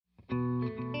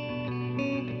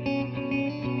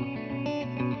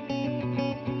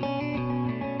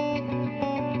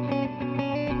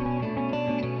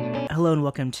Hello and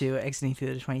welcome to Exiting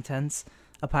Through the 2010s,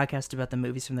 a podcast about the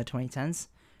movies from the 2010s.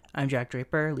 I'm Jack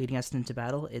Draper. Leading us into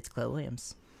battle, it's Clay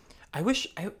Williams. I wish,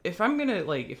 if I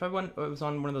was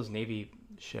on one of those Navy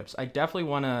ships, I definitely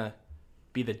want to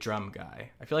be the drum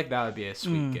guy. I feel like that would be a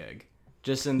sweet gig.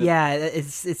 Just in the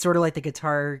it's sort of like the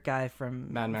guitar guy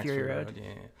from Mad Max Fury Road.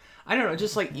 Yeah. I don't know,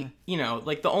 just like you know,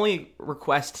 like the only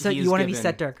request So he's you want to given, be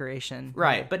set decoration,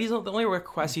 right? But the only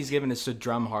request he's given is to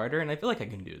drum harder, and I feel like I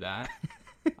can do that.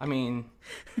 I mean,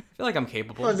 I feel like I'm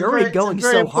capable. You're already going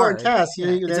so hard. Task.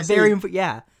 It's a very important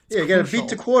task. You got to beat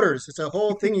to quarters. It's a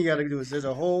whole thing you got to do. There's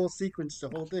a whole sequence, the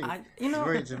whole thing.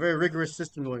 It's a very rigorous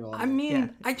system going on. I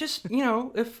mean, I just,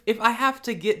 if I have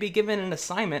to be given an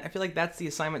assignment, I feel like that's the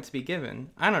assignment to be given.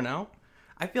 I don't know.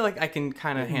 I feel like I can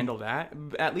kind of handle that,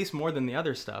 at least more than the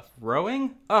other stuff.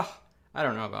 Rowing? Ugh, I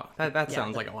don't know about that. That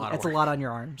sounds like a lot of work. That's a lot on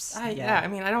your arms. I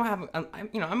mean, I don't have,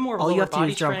 I'm more All you lower have to do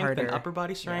body is drum strength than harder. upper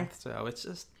body strength, so it's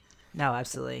just... No,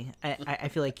 absolutely. I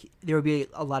feel like there would be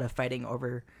a lot of fighting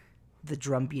over the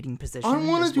drum beating position. I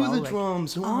want to do well. the like,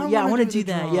 drums. I want to do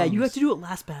that. Drums. Yeah, you have to do it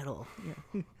last battle.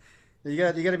 Yeah. You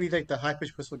got to be like the high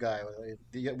pitched whistle guy.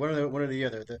 One or the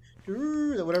other. The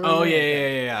whatever. Oh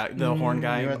yeah. The horn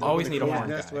guy. You Always need a horn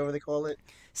guy. Whatever they call it.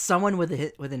 Someone with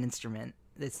an instrument.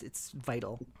 It's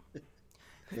vital.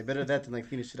 Yeah, better that than like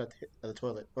cleaning shit out the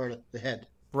toilet or the head.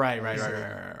 Right.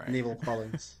 Naval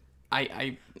Collins.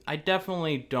 I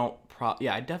definitely don't.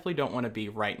 I definitely don't want to be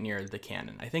right near the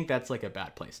cannon. I think that's like a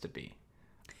bad place to be.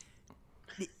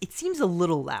 It seems a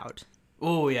little loud.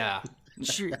 Oh yeah.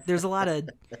 Sure, there's a lot of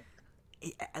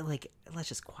like. Let's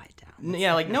just quiet down.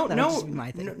 Yeah, like no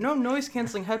noise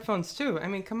canceling headphones too. I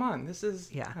mean, come on, this is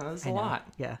this is a lot.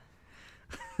 Yeah.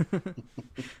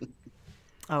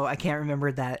 Oh, I can't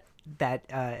remember that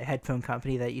headphone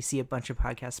company that you see a bunch of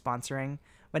podcasts sponsoring.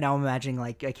 But now I'm imagining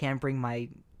like I can't bring my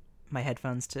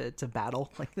headphones to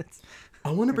battle like this.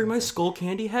 I want to bring my Skull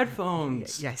Candy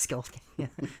headphones. Yeah, Skull Candy. Yeah,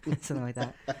 something like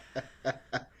that.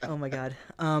 Oh my god.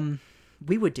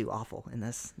 We would do awful in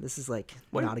this. This is like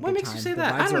not a good time. What makes you say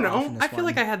that? I don't know. I feel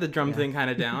like I had the drum thing kind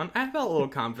of down. I felt a little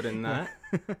confident in that.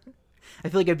 I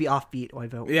feel like I'd be offbeat when I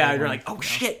vote. Yeah, you're like, oh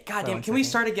shit, goddamn. Can we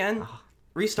start again?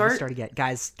 Restart? Start again.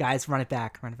 Guys, run it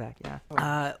back.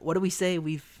 Yeah. What do we say?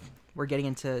 We're getting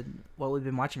into what we've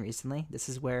been watching recently. This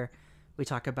is where we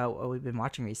talk about what we've been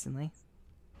watching recently.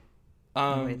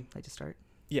 Anyway, like to start?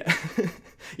 Yeah.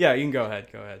 Yeah, you can go ahead.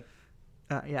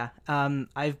 Yeah.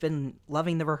 I've been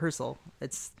loving The Rehearsal.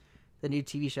 It's the new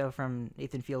TV show from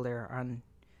Nathan Fielder on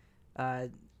the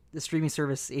streaming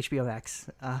service HBO Max.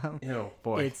 Oh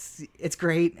boy. It's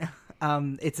great.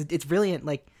 It's brilliant.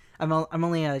 Like I'm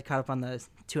only caught up on the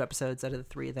 2 episodes out of the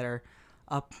 3 that are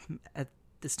up at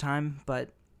this time,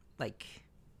 but like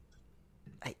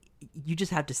you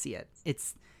just have to see it.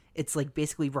 It's like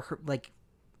basically like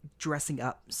dressing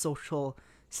up social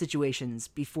situations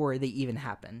before they even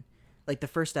happen. Like the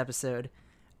first episode,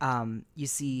 you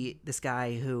see this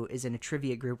guy who is in a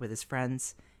trivia group with his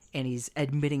friends, and he's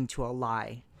admitting to a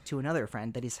lie to another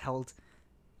friend that he's held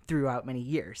throughout many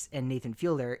years. And Nathan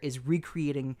Fielder is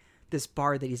recreating this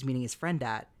bar that he's meeting his friend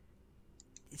at,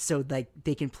 so like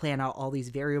they can plan out all these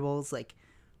variables, like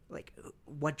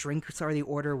what drinks are they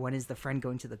order, when is the friend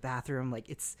going to the bathroom. Like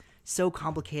it's so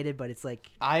complicated, but it's like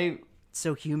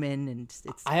so human, and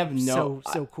it's so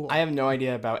cool. I have no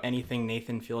idea about anything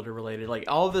Nathan Fielder related. Like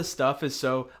all of this stuff is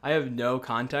so I have no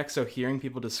context, so hearing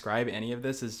people describe any of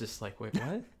this is just like, wait,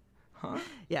 what? Huh?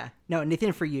 Yeah. No,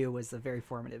 Nathan For You was a very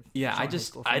formative. Yeah,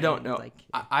 I don't know. Like,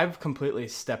 I've completely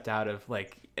stepped out of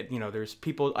like, there's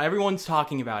people, everyone's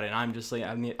talking about it, and I'm just like,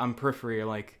 I'm periphery,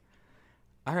 like,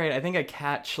 all right, I think I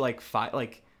catch like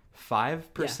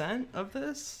 5% of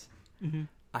this. Mm-hmm.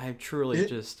 I truly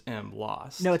just am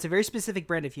lost. No, it's a very specific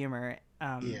brand of humor.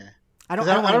 Yeah. I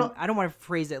don't want to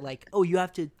phrase it like, oh, you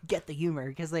have to get the humor,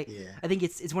 because like I think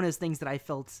it's one of those things that I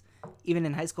felt even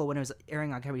in high school when it was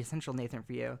airing on Comedy Central. Nathan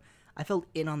For You, I felt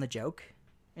in on the joke,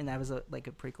 and that was a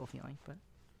pretty cool feeling. But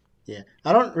yeah,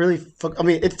 I don't really. I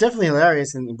mean, it's definitely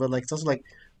hilarious, but like it's also like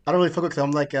I don't really fuck with it.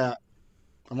 I'm like, I'm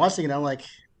watching it, and I'm like,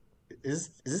 is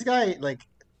this guy like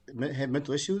have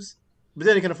mental issues? But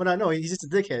then you kind of find out, no, he's just a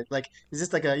dickhead. Like he's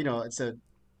just like it's a.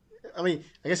 I mean,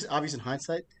 I guess it's obvious in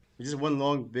hindsight. It's just one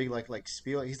long big like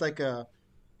spiel. He's like the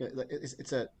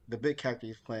big character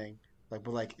he's playing, like,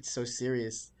 but like it's so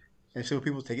serious, and so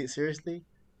people take it seriously.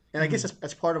 And I guess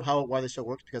that's part of why the show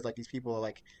works, because like these people are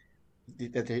like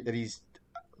that he's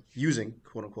using,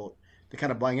 quote unquote, they're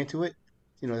kind of buying into it.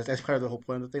 That's part of the whole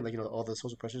point of the thing. Like all the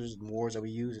social pressures and wars that we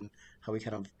use, and how we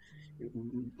kind of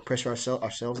pressure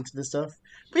ourselves into this stuff.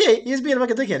 But yeah, he's being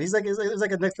like a dickhead. He's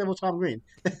like a next level Tom Green.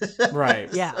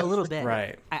 Right. Yeah, a little bit.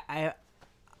 Right. I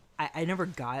I never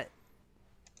got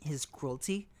his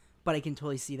cruelty, but I can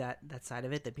totally see that side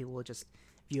of it, that people will just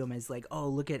view him as like, oh,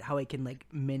 look at how I can like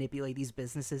manipulate these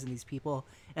businesses and these people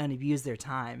and abuse their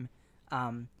time.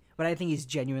 But I think he's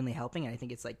genuinely helping, and I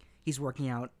think it's like he's working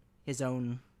out his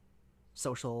own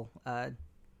social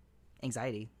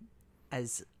anxiety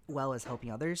as well as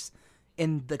helping others,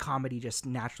 and the comedy just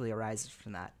naturally arises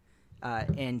from that.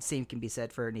 And same can be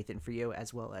said for Nathan For You,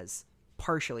 as well as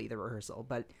partially The Rehearsal,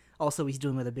 but also he's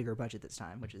doing with a bigger budget this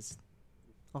time, which is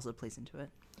also plays into it.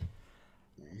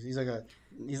 He's like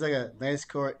a nice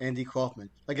core Andy Kaufman.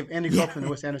 Like if Andy Kaufman and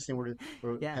Wes Anderson were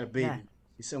had a baby. Yeah.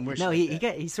 He's somewhere. No,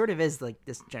 he sort of is like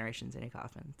this generation's Andy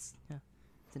Kaufman. It's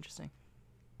interesting.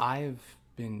 I've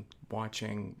been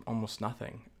watching almost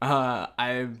nothing.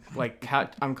 I'm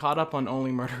caught up on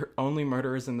Only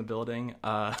Murderers in the Building.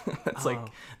 That's like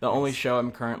the only show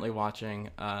I'm currently watching.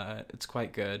 It's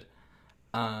quite good.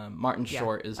 Martin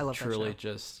Short is truly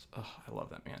just I love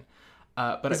that man.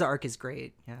 But his arc is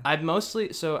great. Yeah. I've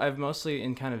mostly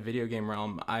in kind of video game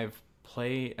realm. I've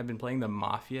been playing the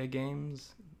Mafia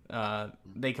games.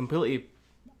 They completely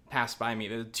passed by me.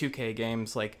 The 2K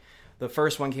games, like the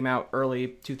first one came out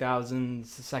early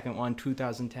 2000s, the second one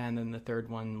 2010, and the third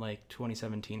one like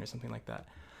 2017 or something like that.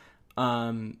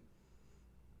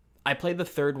 I played the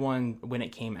third one when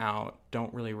it came out.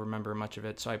 Don't really remember much of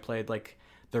it. So I played like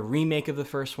the remake of the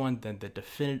first one, then the the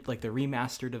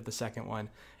remastered of the second one,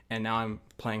 and now I'm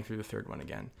playing through the third one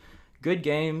again. Good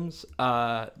games.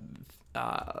 The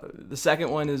second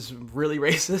one is really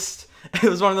racist. It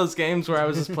was one of those games where I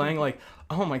was just playing like,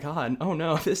 oh my god, oh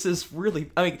no, this is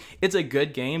really, I mean, it's a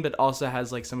good game, but also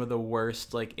has like some of the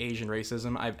worst like Asian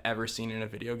racism I've ever seen in a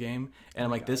video game. And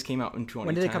I'm like, this came out in 2010.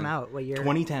 When did it come out? What year?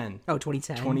 2010. Oh,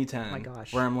 2010. 2010. Oh my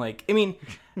gosh. Where I'm like, I mean,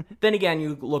 then again,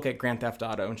 you look at Grand Theft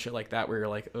Auto and shit like that, where you're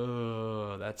like,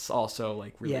 oh, that's also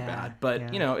like really bad.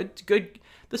 But you know, it's good.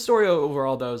 The story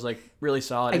overall though is like really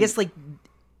solid. I guess like,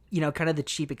 you know, kind of the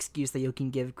cheap excuse that you can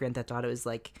give Grand Theft Auto is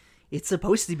like, it's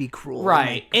supposed to be cruel,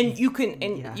 right? And you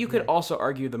could also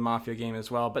argue the Mafia game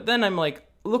as well. But then I'm like,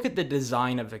 look at the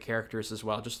design of the characters as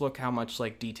well. Just look how much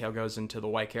like detail goes into the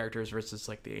white characters versus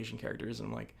like the Asian characters. And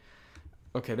I'm like,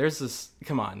 okay, there's this.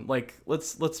 Come on, like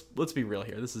let's be real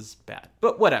here. This is bad,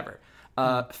 but whatever.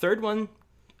 Third one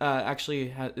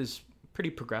actually is pretty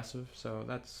progressive, so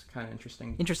that's kind of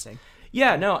interesting.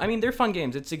 Yeah, no, I mean, they're fun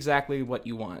games. It's exactly what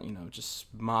you want, you know, just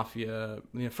Mafia.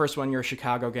 You know, first one, you're a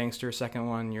Chicago gangster. Second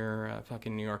one, you're a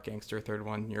fucking New York gangster. Third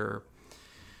one,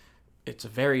 it's a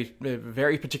very,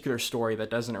 very particular story that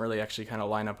doesn't really actually kind of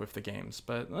line up with the games.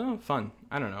 But, fun.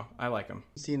 I don't know. I like them.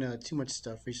 I've seen too much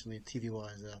stuff recently,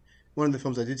 TV-wise. One of the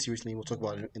films I did see recently, we'll talk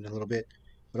about it in a little bit.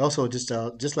 But also, just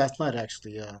last night,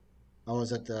 actually, I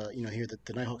was at the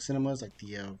Nighthawk Cinemas, like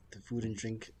the food and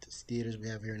drink theaters we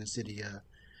have here in the city,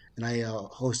 and I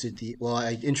hosted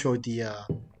I introed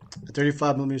the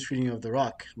 35mm screening of The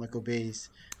Rock, Michael Bay's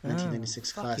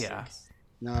 1996 classic. Yeah.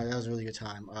 No, that was a really good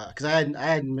time because I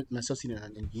hadn't myself seen it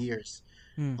in years,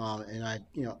 and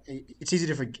it's easy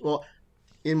to forget. Well,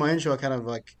 in my intro, I kind of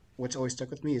like what's always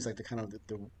stuck with me is like the kind of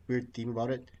the weird theme about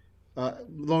it.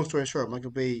 Long story short,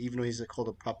 Michael Bay, even though he's called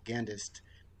a propagandist,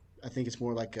 I think it's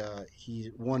more like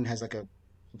he has like a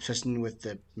obsession with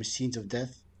the machines of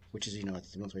death, which is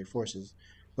the military forces.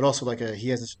 But also, like he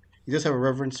does have a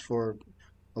reverence for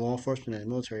law enforcement and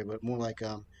military, but more like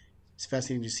it's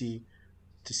fascinating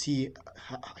to see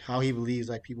how he believes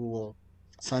like people will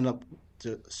sign up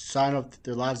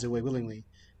their lives away willingly,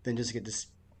 than just get this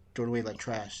thrown away like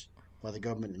trash by the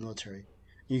government and military.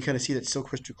 And you kind of see that so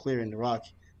crystal clear in The Rock,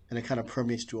 and it kind of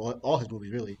permeates through all his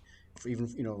movies, really. For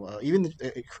even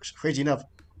crazy enough,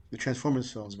 the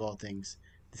Transformers films of all things.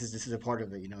 This is a part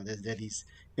of it, They're these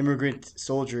immigrant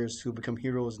soldiers who become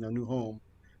heroes in their new home,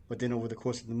 but then over the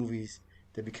course of the movies,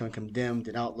 they become condemned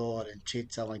and outlawed and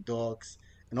chased out like dogs,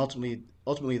 and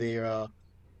ultimately they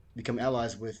become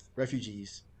allies with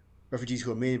refugees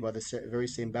who are made by the very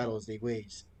same battles they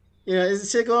wage. It's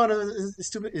shit going on. It's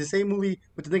stupid. It's the same movie,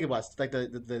 but to think about, it's like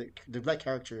the black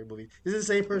character movie. This is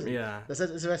the same person. Yeah,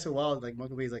 that's so wild. Like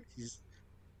Michael Bay's like he's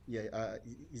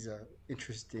a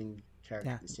interesting.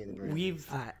 Yeah.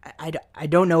 I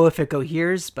don't know if it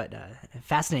coheres, but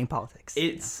fascinating politics.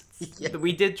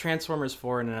 We did Transformers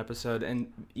 4 in an episode, and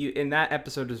in that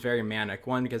episode was very manic.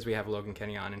 One, because we have Logan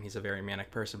Kenny on, and he's a very manic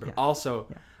person, but also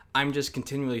I'm just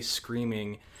continually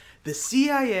screaming, the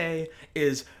CIA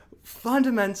is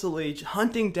fundamentally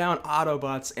hunting down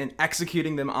Autobots and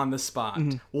executing them on the spot.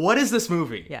 Mm-hmm. What is this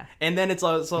movie? Yeah, and then it's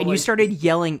also and you started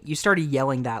yelling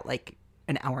that like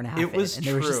an hour and a half It was and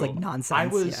there was just like true.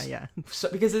 nonsense. Yeah. So,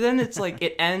 because then it's like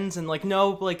it ends and like no,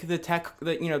 like the tech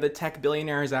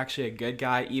billionaire is actually a good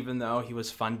guy, even though he was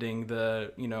funding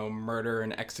the murder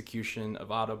and execution of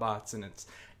Autobots,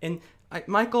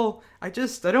 Michael, I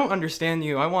don't understand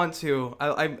you.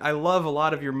 I love a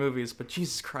lot of your movies, but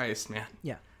Jesus Christ, man.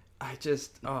 Yeah. I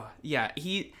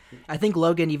think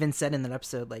Logan even said in that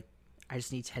episode, like, I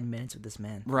just need 10 minutes with this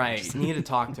man. Right. You need to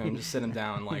talk to him. Just sit him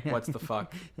down. Like, what's the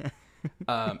fuck?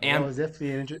 And it was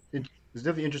definitely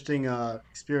an interesting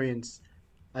experience.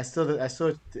 I saw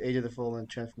the Age of the Fallen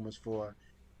Transformers 4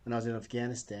 when I was in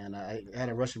Afghanistan. I had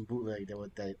a Russian bootleg that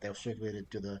was circulated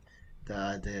to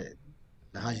the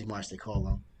Haji March, they call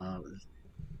them.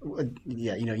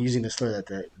 Using the slur that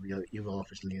the Yugo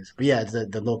officially use. But yeah,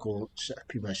 the local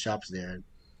people at shops there.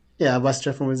 Yeah, I watched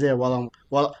Transformers there while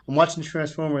I'm watching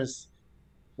Transformers.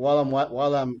 While I'm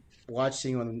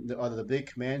watching on the big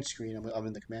command screen, I'm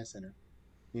in the command center.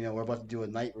 We're about to do a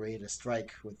night raid, a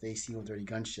strike with the AC-130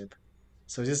 gunship.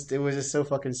 So it was just so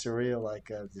fucking surreal, like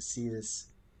to see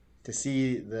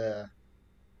the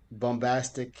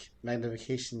bombastic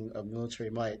magnification of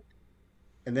military might,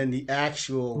 and then the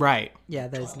actual right. Yeah,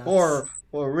 that is nuts. Or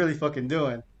what we're really fucking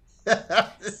doing.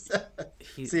 So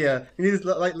yeah,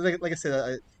 like I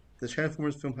said, the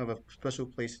Transformers film have a special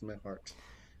place in my heart.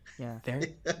 Yeah,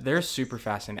 they're super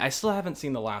fascinating. I still haven't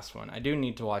seen the last one. I do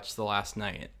need to watch The Last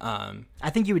Night. I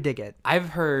think you would dig it. I've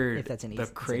heard the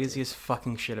craziest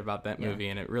fucking shit about that movie,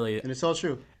 and it's all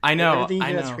true. I know. Everything you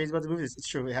hear that's crazy about the movie, it's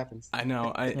true. It happens. I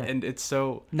know. And it's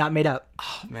so not made up.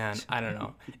 Oh, man, I don't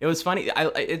know. It was funny.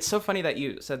 It's so funny that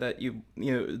you said that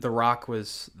The Rock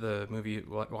was the movie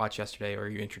you watched yesterday, or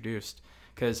you introduced,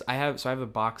 because I have a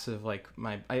box of like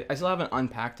I still haven't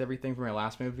unpacked everything from my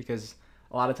last movie because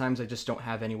a lot of times I just don't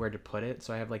have anywhere to put it.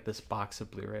 So I have like this box of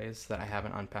Blu-rays that I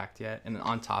haven't unpacked yet. And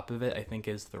on top of it, I think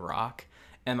is The Rock.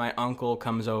 And my uncle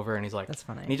comes over and he's like, that's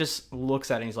funny. And he just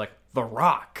looks at it and he's like, The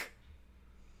Rock.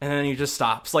 And then he just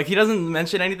stops. Like he doesn't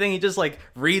mention anything. He just like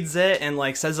reads it and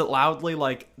like says it loudly.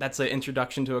 Like that's an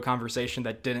introduction to a conversation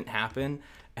that didn't happen.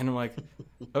 And I'm like,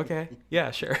 okay,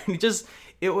 yeah, sure.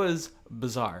 It was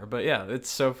bizarre. But yeah, it's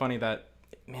so funny that,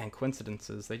 man,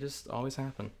 coincidences, they just always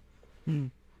happen.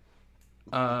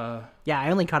 Yeah, I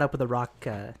only caught up with The Rock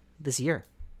this year.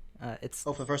 It's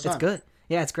for the first time. It's good.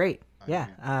 Yeah, it's great. Yeah.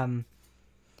 I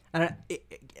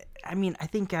mean, I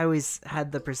think I always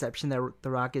had the perception that The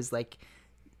Rock is like,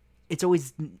 it's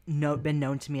always been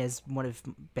known to me as one of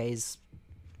Bay's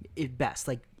best,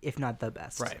 like if not the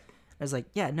best. Right. I was like,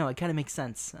 yeah, no, it kind of makes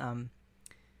sense.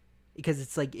 Because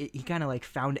it's like he kind of like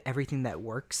found everything that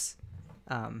works.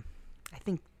 I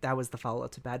think that was the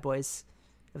follow-up to Bad Boys,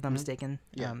 if I'm not mistaken.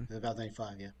 Yeah, about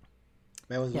 95, yeah.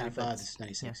 That was 95, this is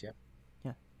 96, yeah.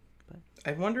 Yeah. But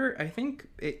I wonder, I think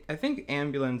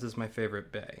Ambulance is my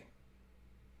favorite Bay.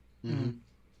 Mm-hmm.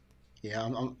 Yeah,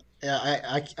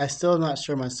 I still not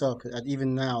sure myself, because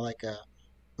even now, like,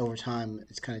 over time,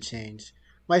 it's kind of changed.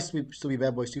 Might still be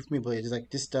Bad Boys 2 for me, but it's like,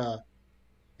 just,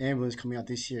 Ambulance coming out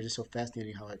this year, just so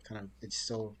fascinating how it's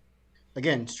so,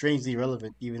 again, strangely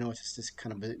relevant, even though it's just this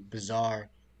kind of bizarre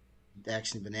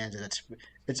action bonanza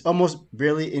it's almost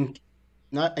barely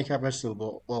not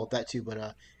incomprehensible, well that too,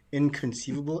 but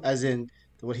inconceivable, as in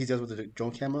what he does with the drone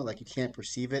camera, like you can't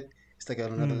perceive it. It's like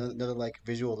another like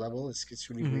visual level. It's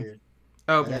really weird.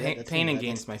 Oh, Pain and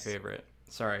Gain's my favorite.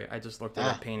 Sorry, I just looked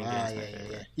at Pain and Gain's my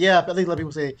favorite. Yeah, I think a lot of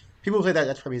people say that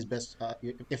that's probably his best,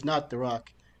 if not The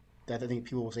Rock. That I think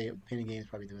people will say Pain and Gain is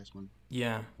probably the best one.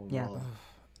 Yeah. Overall.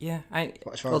 Yeah.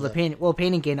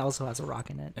 Pain and Gain also has a Rock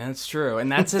in it. That's true,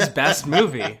 and that's his best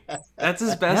movie. That's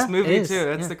his best movie too.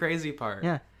 That's the crazy part.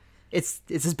 Yeah, it's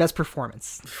his best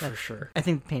performance for sure. I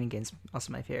think Pain and Gain's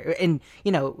also my favorite. And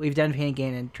we've done Pain and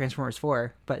Gain and Transformers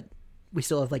 4, but we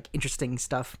still have like interesting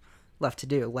stuff left to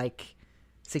do, like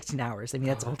 16 Hours. I mean,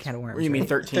 that's a whole can of worms. You mean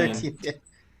 13?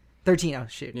 13. Oh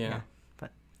shoot. Yeah.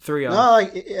 But 3. No,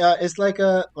 it's like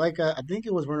I think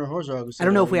it was Werner Herzog. I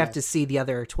don't know if we have to see the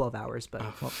other 12 hours, but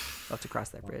we'll have to cross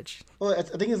that bridge. Well, I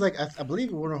think it's like I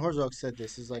believe Werner Herzog said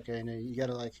this. Is like you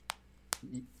gotta like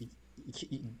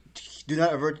you do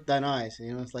not avert thine eyes.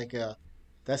 It's like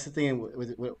that's the thing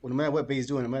with no matter what Bay's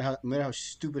doing, no matter how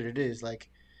stupid it is, like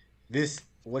this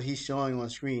what he's showing on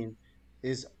screen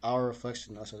is our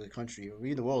reflection of us as a country, or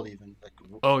even the world, even like.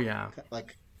 Oh yeah.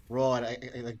 Like raw,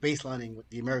 like baselining with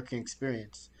the American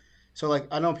experience. So like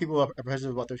I know people are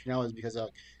apprehensive about 13 Hours because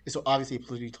it's so obviously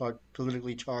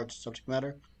politically charged subject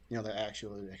matter. The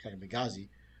actual kind of Benghazi,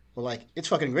 but like it's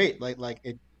fucking great. Like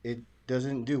it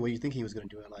doesn't do what you think he was gonna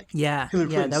do. And like that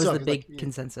was the big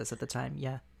consensus at the time.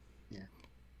 Yeah.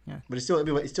 But it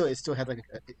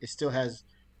still has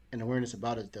an awareness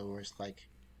about it though, where it's like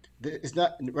it's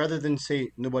not rather than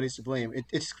say nobody's to blame.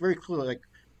 It's very clear like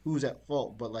who's at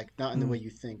fault, but like not in the way you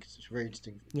think. It's very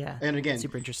interesting. Yeah, And again,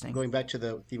 super interesting. going back to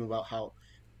the theme about how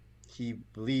he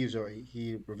believes or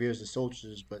he reveres the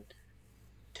soldiers, but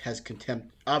has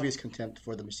contempt, obvious contempt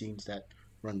for the machines that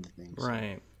run the things.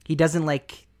 Right. He doesn't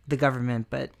like the government,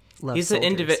 but loves he's soldiers.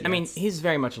 an individual. I mean, he's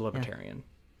very much a libertarian,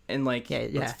 and like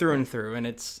it's through and through.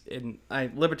 And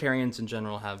libertarians in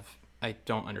general have. I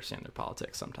don't understand their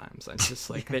politics sometimes. It's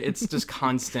just like it's just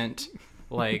constant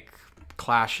like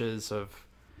clashes of,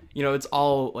 it's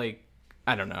all like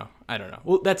I don't know.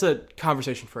 Well, that's a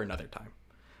conversation for another time.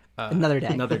 Another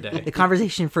day. The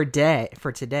conversation for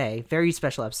today, very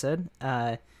special episode.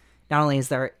 Not only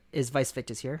is Vice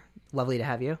Victus here, lovely to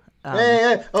have you.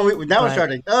 Hey. Oh, now we're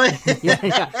starting. Oh.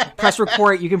 yeah. Press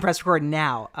record. You can press record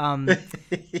now.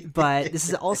 But this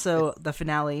is also the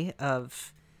finale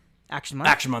of Action Month.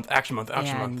 Action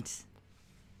Month.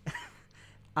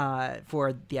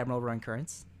 For the Admiral Rowan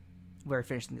Currents, we're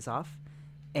finishing this off,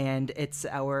 and it's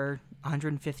our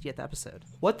 150th episode.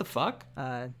 What the fuck?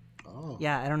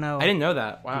 Yeah, I don't know. I didn't know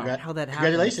that. Wow. How that happened.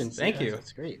 Congratulations. Thank you.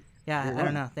 That's great. Yeah, I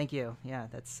don't know. Thank you. Yeah,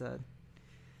 that's...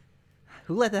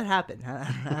 who let that happen?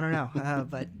 I don't know.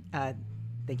 But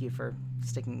thank you for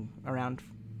sticking around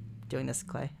doing this,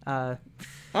 Clay. Oh,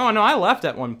 no, I left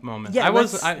at one moment. Yeah,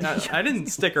 I didn't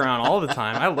stick around all the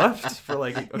time. I left for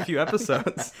like a few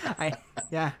episodes.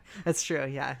 Yeah, that's true.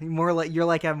 Yeah, more like you're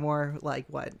like at more like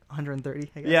what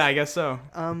 130. I guess. Yeah, I guess so.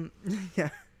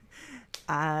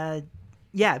 Yeah.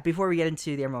 Yeah, before we get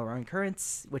into the Admiral Rowan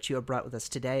Currents, which you have brought with us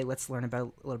today, let's learn a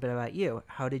little bit about you.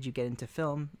 How did you get into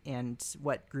film, and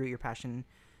what grew your passion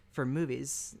for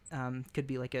movies? Could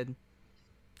be like a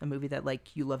movie that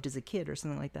like you loved as a kid or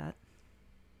something like that.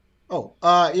 Oh,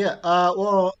 yeah.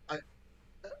 Well, I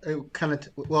kind of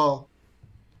well,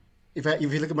 if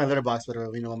you look at my letterbox, whatever,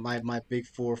 my big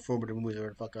four formative movies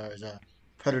are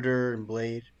Predator and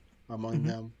Blade are among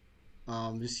them.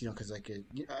 Just because I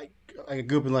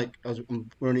grew up in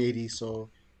we're in the '80s, so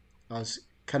I was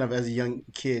kind of as a young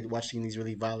kid watching these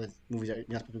really violent movies that you're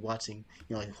not supposed to be watching,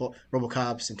 like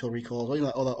RoboCops and Total Recall,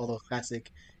 all the classic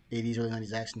 '80s, early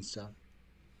 '90s action stuff.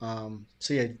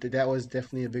 So yeah, that was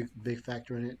definitely a big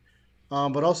factor in it.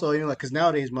 But also because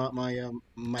nowadays my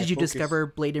did you discover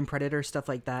Blade and Predator stuff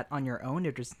like that on your own,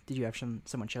 or just did you have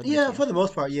someone show them? Yeah, for the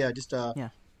most part, yeah. Just yeah.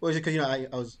 Well,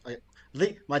 because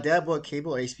my dad bought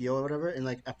cable or HBO or whatever, and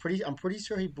I'm pretty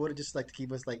sure he bought it just to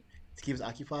keep us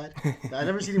occupied. I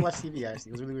never seen him watch TV actually.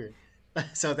 It was really weird.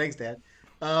 So thanks, Dad.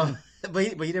 But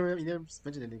he never mentioned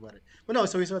anything about it. But no,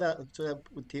 so we saw that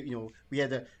with we had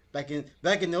the back in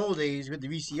the old days with the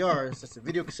VCRs, that's the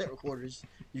video cassette recorders.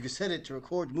 You could set it to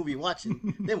record the movie you're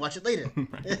watching, then watch it later.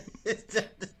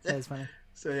 That is funny.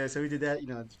 So yeah, so we did that.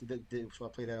 So I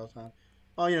played that all the time.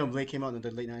 Oh, Blade came out in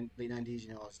the late '90s.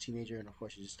 I was a teenager, and of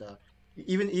course, you just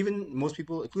even most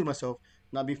people, including myself,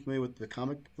 not being familiar with the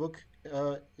comic book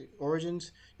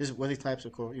origins. This is Wesley Snipes,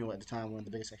 of course, at the time one of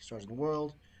the biggest action stars in the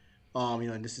world.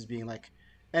 And this is being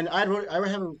and I've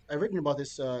written about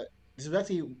this. This is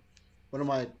actually one of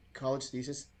my college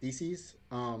theses,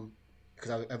 because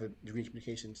I have a degree in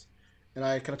communications, and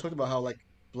I kind of talked about how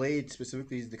Blade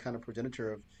specifically is the kind of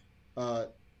progenitor of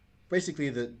basically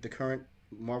the current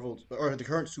Marvel or the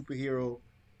current superhero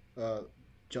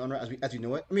genre as we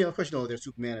know it. I mean, of course, there's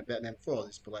Superman and Batman before all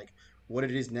this, but what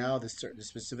it is now, the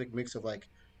specific mix of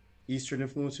Eastern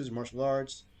influences, martial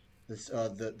arts, this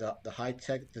the high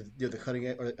tech, the cutting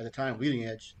edge, or at the time leading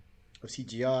edge of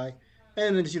CGI,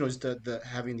 and then just the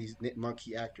having these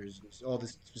marquee actors, all the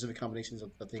specific combinations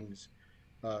of things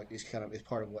is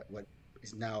part of what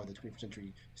is now the 21st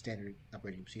century standard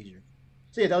operating procedure.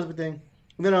 So yeah, that was the thing.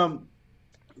 And then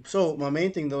so my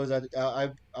main thing though is that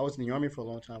I was in the army for a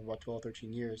long time, about 12,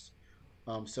 13 years.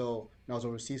 So and I was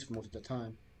overseas for most of the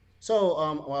time. So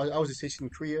I was stationed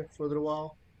in Korea for a little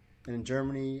while, and in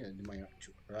Germany, and my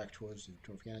Iraq tours, and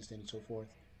to Afghanistan, and so forth.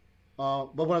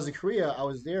 But when I was in Korea, I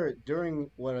was there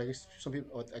during what I guess some people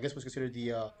was considered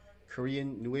the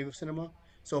Korean New Wave of cinema.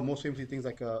 So most famously things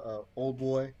like Old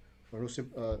Boy or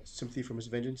Sympathy for Miss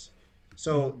Vengeance.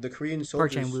 So the Korean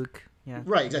soldiers, Park Chan-wook, yeah,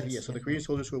 right, exactly, yeah. So the Korean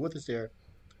soldiers who were with us there,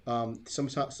 some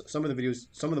of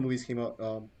the movies came out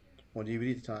on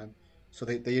DVD at the time. So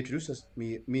they introduced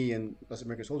me and us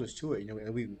American soldiers to it,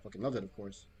 and we fucking loved it, of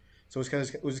course. So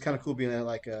it was kind of cool being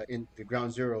in the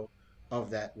ground zero of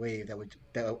that wave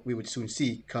that we would soon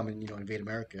see come and invade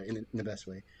America in the best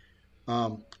way.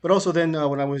 But also then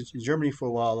when I was in Germany for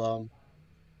a while,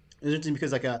 it was interesting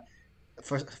because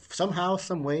for somehow,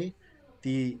 some way,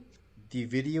 the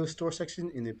video store section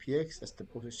in the PX, that's the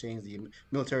postage exchange, the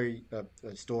military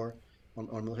store,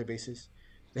 on military bases.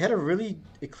 They had a really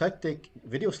eclectic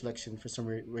video selection for some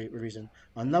reason.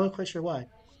 I'm not quite sure why.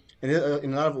 And a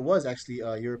lot of it was actually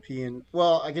European.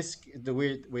 Well, I guess the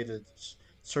weird way the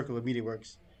circle of media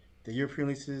works, the European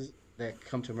releases that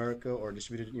come to America or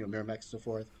distributed, Miramax and so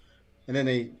forth, and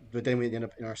but then we end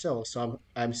up in ourselves. So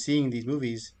I'm seeing these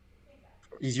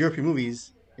European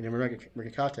movies in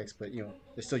American context, but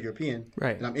they're still European,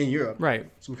 Right. and I'm in Europe,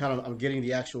 Right. so I'm getting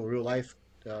the actual real life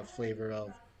flavor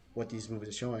of what these movies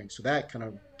are showing. So that kind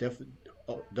of definitely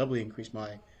doubly increased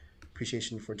my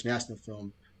appreciation for international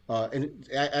film, and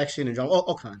actually in genre,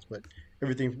 all kinds, but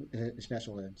everything in an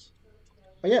international lens.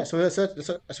 But yeah, so that's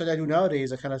what I do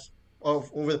nowadays. I kind of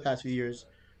over the past few years,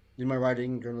 in my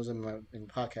writing, journalism, and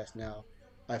podcast now,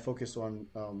 I focus on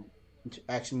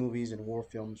action movies and war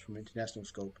films from international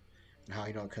scope, and how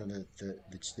kind of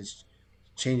this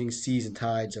changing seas and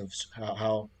tides of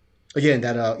how again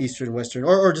that Eastern, Western,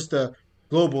 or just the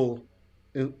global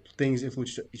things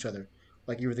influence each other.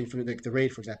 Like everything from like the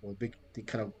raid, for example, they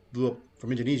kind of blew up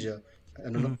from Indonesia,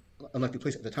 an unlikely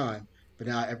place at the time, but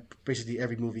now basically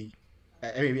every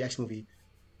action movie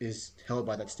is held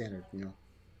by that standard.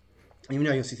 Even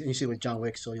though you see with John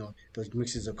Wick, so those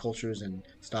mixes of cultures and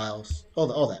styles,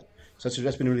 all that. So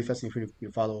that's been really fascinating for you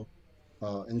to follow.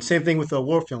 And same thing with the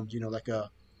war films. Like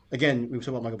again, we were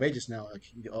talking about Michael Bay just now. Like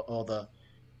all the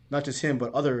not just him,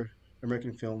 but other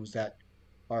American films that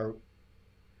are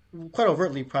quite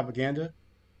overtly propaganda,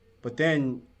 but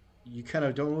then you kind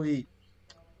of don't really.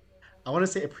 I want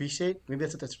to say appreciate. Maybe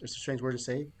that's a strange word to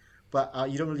say, but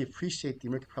you don't really appreciate the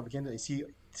American propaganda. You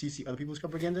see other people's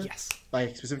propaganda, Yes.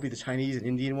 like specifically the Chinese and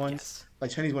Indian ones. Yes.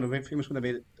 Like Chinese one, a very famous one that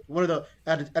made it one of the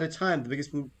at a time the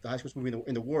biggest movie, the highest grossing movie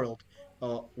in the world.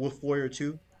 Wolf Warrior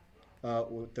 2,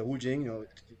 with the Wu Jing,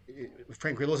 with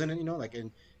Frank Grillo's in it. Like and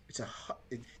it's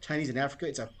Chinese in Africa.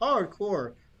 It's a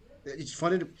hardcore. It's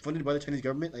funded by the Chinese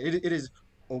government. Like it is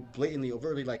blatantly,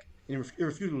 overtly, like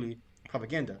irrefutably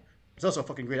propaganda. It's also a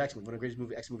fucking great action movie, one of the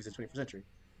greatest action movies of the 21st century.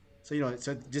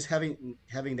 So just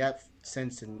having that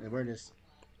sense and awareness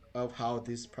of how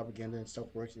this propaganda and stuff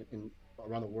works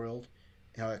around the world,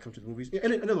 and how it comes to the movies.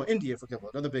 And another one, India, for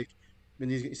example, another big. I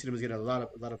mean, cinema is getting a lot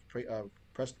of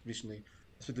press recently,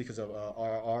 especially because of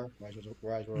RRR,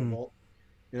 Rise or Revolt.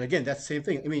 And again, that's the same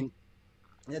thing. I mean,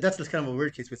 that's just kind of a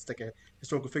weird case with like a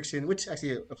historical fiction, which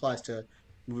actually applies to the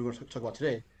movie we're going to talk about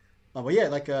today. But yeah,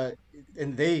 like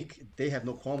and they have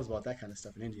no qualms about that kind of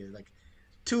stuff in India, like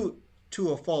to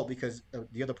a fault, because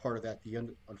the other part of that, the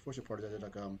unfortunate part of that,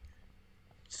 like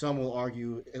some will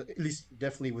argue, at least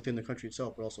definitely within the country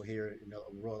itself, but also here in the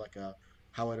world, like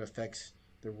how it affects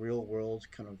the real world,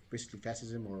 kind of basically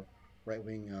fascism or right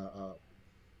wing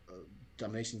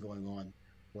domination going on,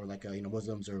 or like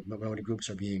Muslims or minority groups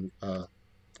are being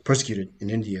persecuted in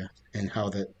India, and how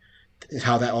that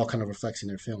all kind of reflects in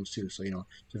their films too. So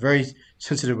it's a very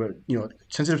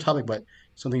sensitive topic, but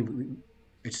something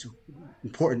it's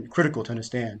important, critical to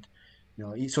understand.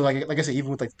 So like I said,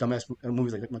 even with like dumbass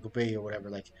movies like Michael Bay or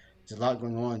whatever, like there's a lot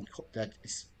going on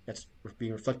that's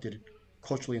being reflected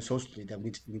culturally and socially that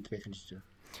we need to pay attention to.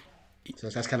 So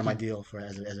that's kind of my deal for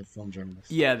as a film journalist.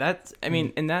 Yeah, that's. I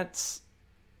mean, and that's.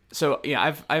 So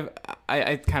yeah,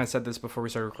 I kind of said this before we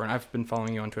started recording. I've been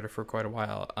following you on Twitter for quite a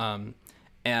while,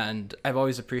 and I've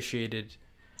always appreciated.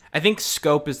 I think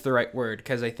scope is the right word,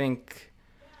 because I think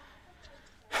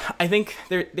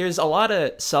there's a lot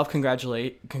of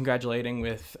congratulating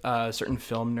with certain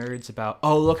film nerds about,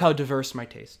 oh, look how diverse my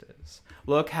taste is.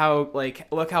 Look how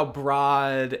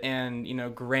broad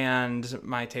and grand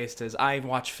my taste is. I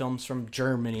watch films from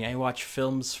Germany. I watch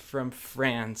films from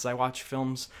France. I watch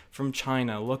films from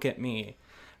China. Look at me.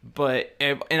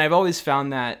 And I've always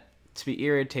found that to be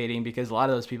irritating, because a lot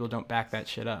of those people don't back that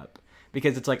shit up,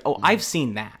 because it's like, oh, I've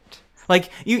seen that.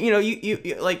 Like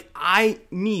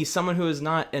someone who is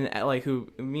not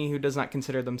who does not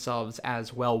consider themselves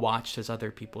as well watched as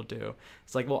other people do.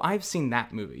 It's like, well, I've seen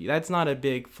that movie. That's not a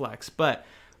big flex, but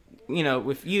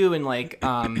with you and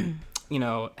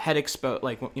head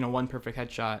expo, One Perfect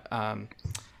Headshot,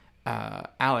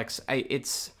 Alex,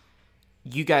 it's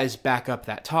you guys back up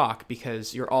that talk,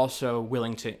 because you're also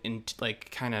willing to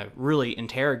kind of really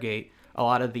interrogate a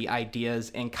lot of the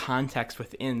ideas and context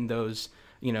within those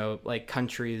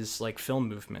countries, like film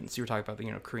movements. You were talking about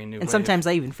the Korean New Wave. And sometimes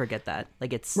I even forget that.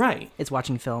 Like it's right. It's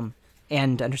watching film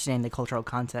and understanding the cultural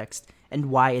context and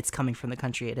why it's coming from the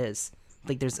country it is.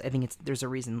 Like there's a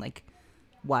reason like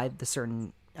why the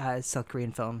certain South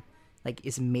Korean film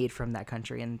is made from that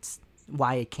country, and it's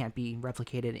why it can't be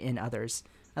replicated in others,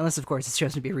 unless of course it's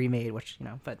chosen to be remade, which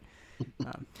but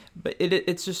but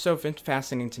it's just so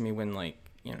fascinating to me when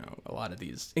a lot of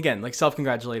these, again, like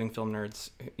self-congratulating film nerds,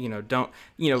 don't,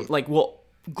 like, will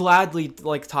gladly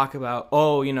like talk about,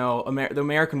 the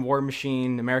American war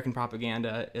machine, American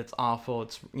propaganda, it's awful,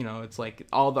 it's it's like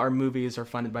all our movies are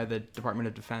funded by the Department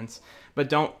of Defense, but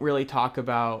don't really talk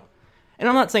about, and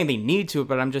I'm not saying they need to,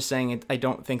 but I'm just saying I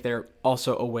don't think they're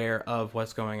also aware of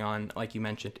what's going on, like you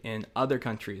mentioned, in other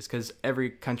countries, because every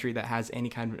country that has any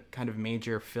kind of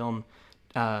major film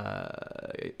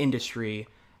industry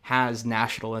has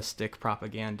nationalistic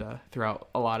propaganda throughout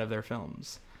a lot of their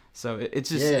films. So it's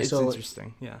just it's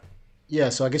interesting. Yeah,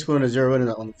 so I guess we're going to zero in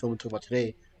on the film we talk about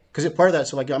today, because part of that.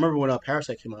 So like I remember when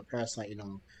Parasite came out. Parasite,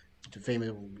 the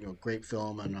famous, great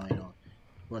film, and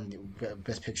won the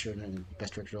best picture and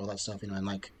best director, all that stuff, and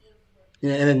like,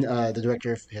 and then the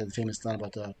director had the famous line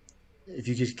about if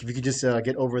you could just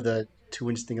get over the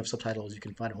 2-inch thing of subtitles, you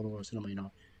can find a whole world of cinema,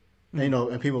 and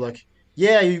and people are like,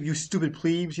 yeah, you stupid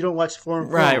plebes, you don't watch foreign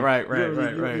film, right.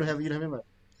 You don't have input.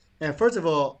 And first of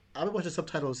all, I've been watching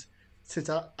subtitles since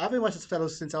I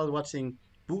was watching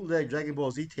bootleg Dragon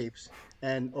Ball Z tapes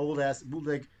and old ass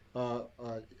bootleg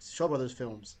Shaw Brothers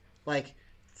films. Like,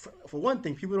 for one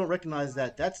thing, people don't recognize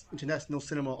that that's international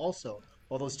cinema also.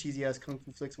 All those cheesy ass kung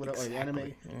fu flicks, whatever, like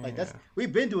anime,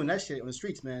 we've been doing that shit on the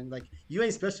streets, man. Like, you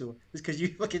ain't special just because you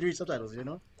fucking read subtitles,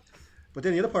 But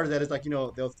then the other part of that is like,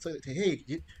 they'll say, hey,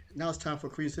 now it's time for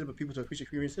Korean cinema, people to appreciate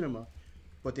Korean cinema,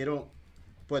 but they don't.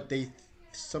 But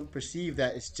some perceive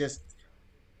that it's just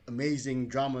amazing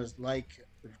dramas like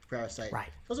Parasite. Right.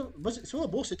 But it's all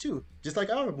bullshit too. Just like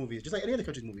our movies, just like any other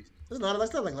country's movies. There's a lot of that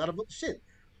stuff, like a lot of shit.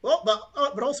 Well,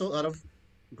 but also a lot of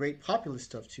great popular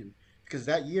stuff too. Because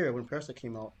that year when Parasite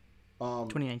came out,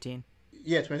 2019.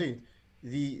 Yeah, 2019.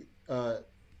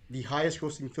 The highest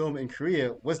grossing film in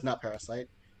Korea was not Parasite.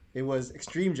 It was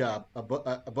Extreme Job, a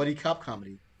buddy cop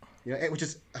comedy. Which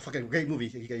is a fucking great movie.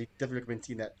 You definitely recommend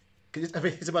seeing that. Cause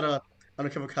it's about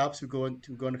undercover cops who go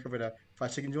undercover at a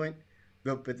fried chicken joint,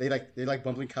 but they like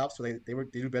bumbling cops, so they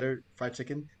do better fried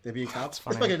chicken than being cops.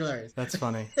 That's fucking hilarious. That's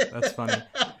funny.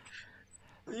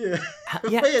 Yeah,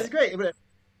 yeah, it's great. But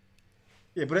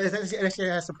it actually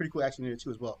has some pretty cool action in it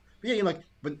too as well. But yeah,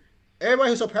 but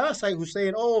everybody who saw Parasite, who's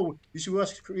saying, "Oh, you should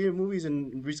watch Korean movies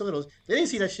and read subtitles," they didn't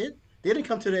see that shit. They didn't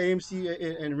come to the AMC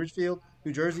in Ridgefield,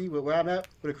 New Jersey, where I'm at,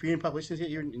 where the Korean population is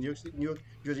here in New York,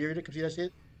 Jersey area, to come see that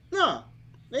shit. No.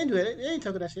 They ain't do it. They ain't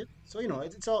talking that shit. So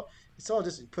it's all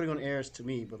just putting on airs to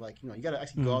me. But you gotta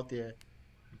actually go out there,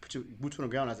 put your boots on the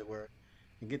ground, as it were,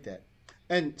 and get that.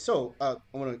 And so I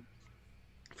want to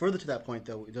further to that point,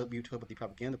 though. We talk about the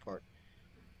propaganda part.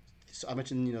 So I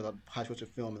mentioned the highest grossing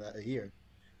film of that year.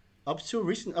 Up to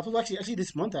actually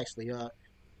this month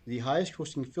the highest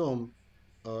grossing film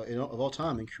of all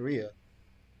time in Korea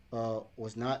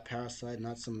was not Parasite,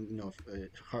 not some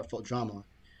heartfelt drama.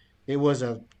 It was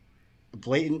a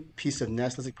blatant piece of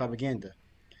nationalistic propaganda.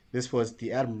 This was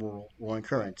The Admiral Roaring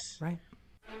Currents. Right.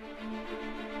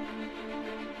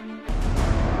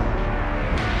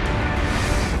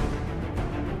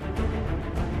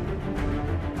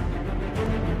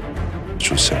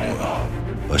 주상과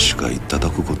와시가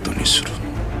이따다구 것더니 술은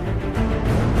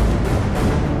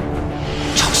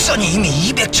적선이 이미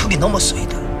 200척이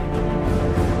넘었소이다.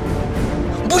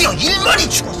 무려 1만이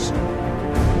죽었어.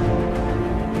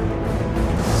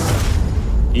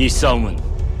 이 싸움은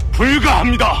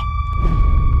불가합니다.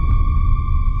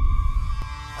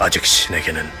 아직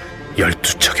신에게는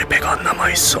 12척의 배가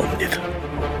남아있사옵니다.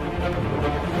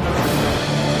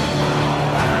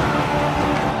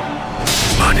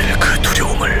 만일 그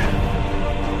두려움을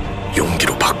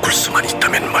용기로 바꿀 수만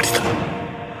있다면 말이다.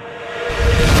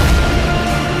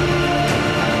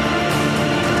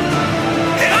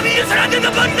 해감이 유산안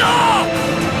된단 말이다.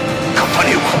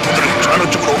 급하니 후보들을 좌로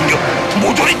쪽으로 옮겨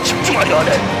모조리 집중하려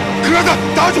하네. 그러다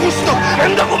다 죽었어.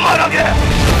 된다고 말하게.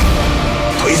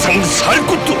 더 이상 살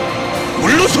곳도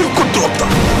물러설 곳도 없다.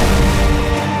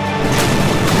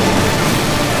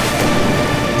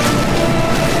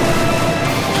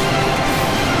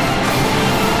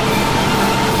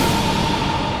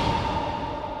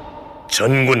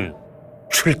 전군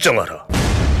출정하라.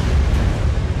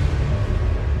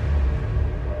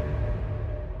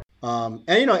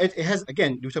 And it has,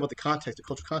 again, we talk about the context, the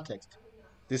cultural context.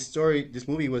 This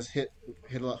movie was hit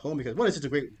a lot home because one, it's just a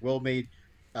great, well-made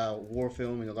war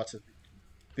film, lots of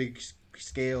big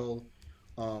scale,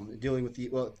 dealing with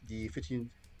it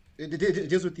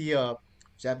deals with the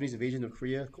Japanese invasion of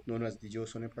Korea, known as the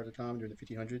Joseon Empire at the time during the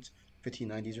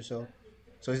 1590s or so.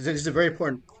 So it's a very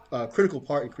important, critical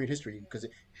part in Korean history because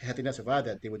had they not survived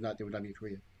that, they would not be in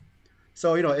Korea.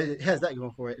 So it has that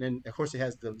going for it, and then of course it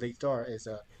has the late star is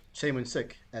Chae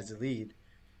Min-sik as the lead.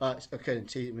 Okay,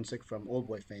 Chi Min-sik from Old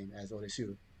Boy fame as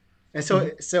Odesu. And so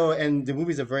the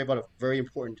movie is about a very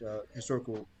important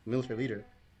historical military leader.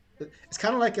 It's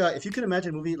kind of like if you could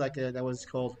imagine a movie like that was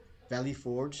called Valley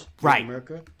Forge, Made in Right.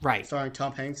 America, Right. starring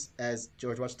Tom Hanks as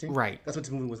George Washington. Right. That's what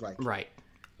this movie was like. Right.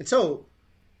 And so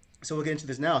we'll get into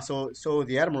this now. So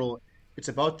the Admiral, it's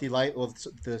about the life or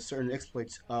the certain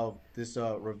exploits of this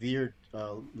revered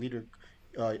leader,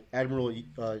 Admiral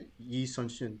Yi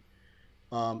Sun-shin.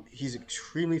 He's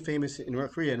extremely famous in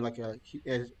North Korea,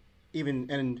 and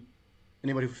and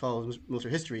anybody who follows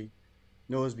military history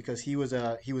knows because he was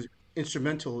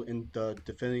instrumental in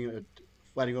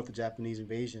fighting off the Japanese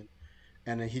invasion,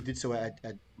 and he did so at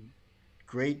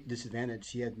great disadvantage.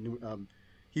 He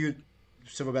would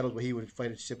several battles where he would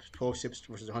fight ships, 12 ships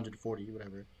versus 140,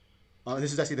 whatever.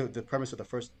 This is actually the premise of the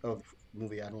first of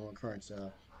movie Admiral Occurrence,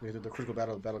 the critical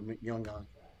battle of Myeonggan,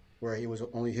 where he was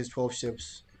only his 12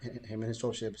 ships, him and his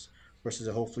 12 ships, versus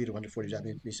a whole fleet of 140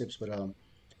 Japanese ships. But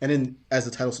and then, as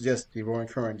the title suggests, the Roaring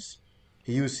Currents,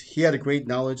 he had a great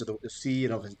knowledge of the sea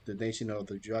and of the nation, of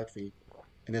the geography.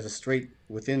 And there's a strait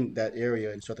within that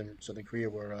area in southern Korea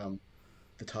where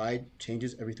the tide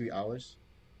changes every 3 hours.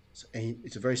 So,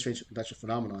 it's a very strange natural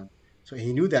phenomenon. So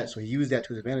he knew that, so he used that to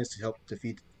his advantage to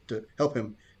help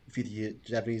him defeat the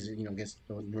Japanese, against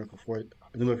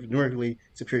numerically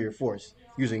superior force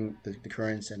using the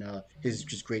currents and his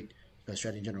just great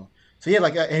strategy in general. So yeah,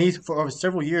 and he's for over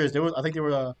several years. I think there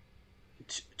were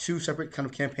two separate kind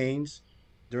of campaigns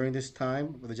during this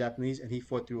time with the Japanese, and he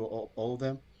fought through all of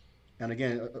them. And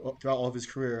again, throughout all of his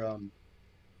career,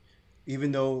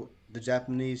 even though the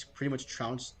Japanese pretty much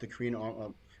trounced the Korean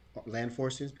land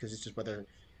forces, because it's just whether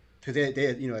today they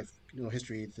had,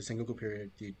 history, the Sengoku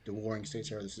period, the warring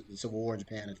states era, the Civil War in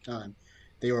Japan at the time,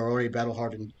 they were already battle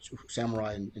hardened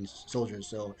samurai and soldiers,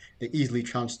 so they easily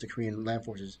trounced the Korean land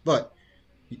forces. But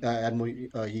Admiral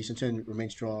Yi Sun-shin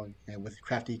remained strong and with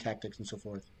crafty tactics and so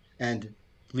forth, and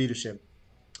leadership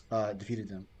defeated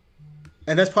them.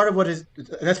 And that's part of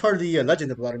the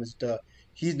legend about him is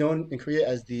he's known in Korea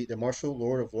as the martial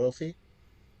lord of loyalty,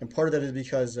 and part of that is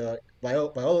because by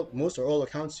all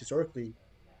accounts historically,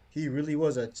 he really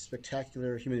was a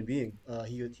spectacular human being.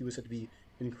 He was said to be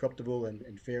incorruptible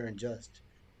and fair and just.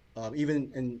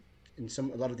 Even in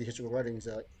a lot of the historical writings,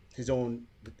 his own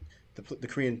the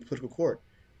Korean political court,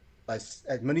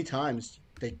 at many times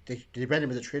they branded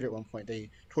him as a traitor at one point. They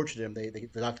tortured him. They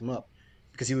locked him up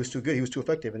because he was too good. He was too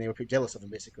effective, and they were jealous of him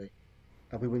basically.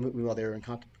 While they were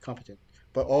incompetent.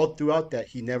 But all throughout that,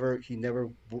 he never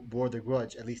bore the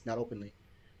grudge, at least not openly.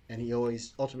 And he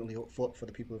always ultimately fought for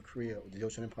the people of Korea, the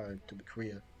Joseon Empire, to be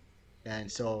Korea. And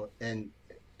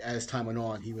as time went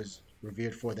on, he was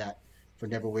revered for that, for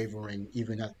never wavering,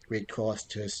 even at great cost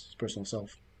to his personal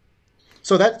self.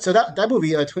 So that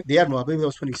movie, The Admiral, I believe that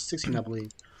was 2016, I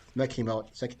believe, when that came out.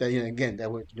 It's like that, again,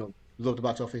 that would blew up the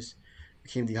box office,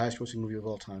 became the highest grossing movie of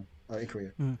all time in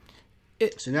Korea.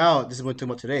 So now this is what we're talking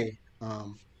about today.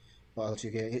 I'll let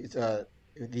you get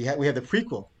we have the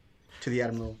prequel to The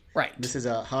Admiral. Right. This is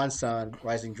Han-san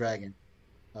Rising Dragon,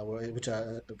 which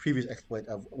a previous exploit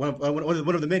of one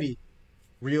of the many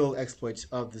real exploits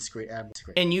of this great admiral.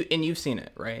 And you've seen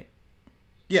it, right?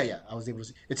 Yeah. I was able to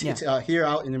see it's here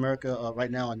out in America right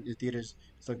now in theaters,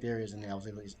 select areas, and I was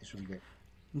able. It's really great.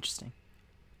 Interesting.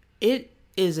 It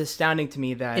is astounding to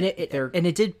me that and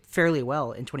it did fairly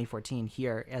well in 2014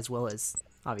 here, as well as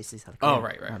obviously South Korea. Oh,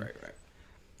 right.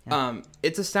 Yeah.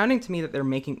 It's astounding to me that they're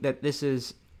making that. This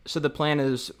is so the plan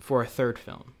is for a third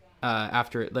film.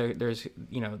 After there's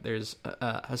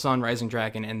Hassan Rising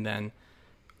Dragon, and then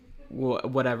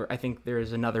whatever. I think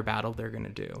there's another battle they're gonna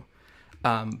do.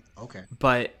 Okay.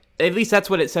 But at least that's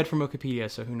what it said from Wikipedia.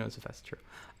 So who knows if that's true?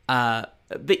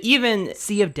 But even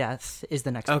Sea of Death is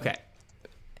the next one. Okay.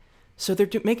 So they're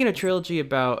making a trilogy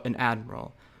about an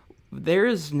admiral. There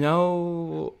is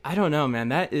no... I don't know, man.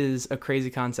 That is a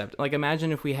crazy concept. Like,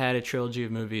 imagine if we had a trilogy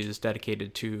of movies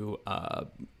dedicated to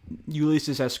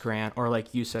Ulysses S. Grant, or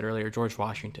like you said earlier, George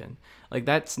Washington. Like,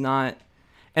 that's not...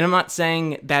 And I'm not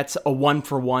saying that's a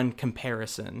one-for-one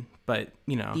comparison, but,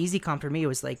 The easy comp for me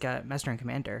was like Master and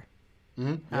Commander.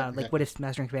 Mm-hmm. What if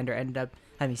Master and Commander ended up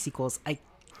having sequels? I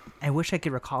wish I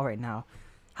could recall right now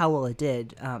how well it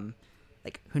did.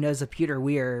 Who knows if Peter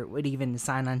Weir would even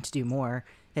sign on to do more,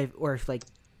 or if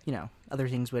other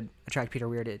things would attract Peter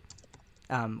Weir to,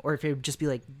 or if it would just be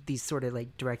like these sort of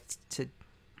like direct to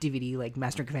DVD like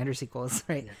Master and Commander sequels,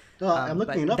 right? Yeah. No, I'm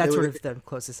looking it up. That's sort of the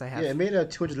closest I have. Yeah, it made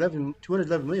 211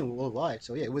 million worldwide.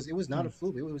 So yeah, it was not a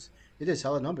fluke. It did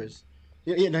solid numbers.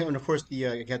 and of course you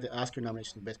had the Oscar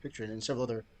nomination for Best Picture and several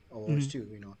other awards too.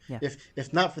 Yeah.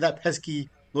 If not for that pesky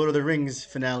Lord of the Rings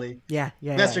finale, Master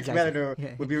exactly. Commander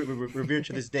would be revered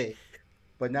to this day.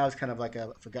 But now it's kind of like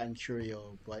a forgotten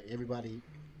curio. But everybody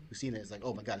who's seen it is like,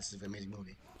 oh my god, this is an amazing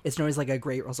movie. It's known as like a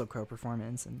great Russell Crowe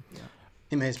performance, and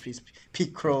him and his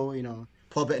Pete Crow,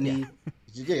 Paul Bettany.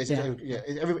 Everybody's on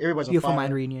Beautiful fire.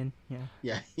 Mind Reunion.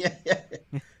 Yeah.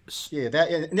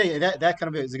 That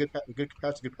kind of is a good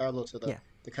comparison, good parallel to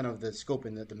the kind of the scope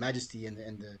and the majesty and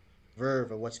the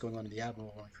verve of what's going on in the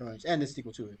Admiral on Currents and the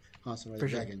sequel to it, Han Solo and the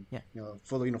Dragon. Yeah.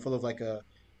 Full of like a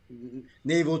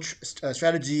naval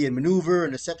strategy and maneuver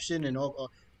and deception and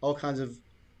all kinds of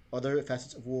other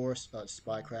facets of war,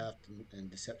 spycraft and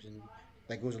deception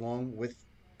that goes along with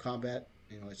combat.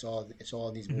 It's all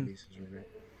in these movies. It's really great.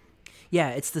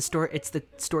 Yeah, it's the story. It's the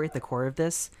story at the core of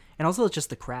this, and also it's just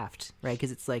the craft, right?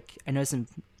 Because it's like I notice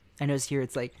here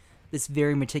it's like this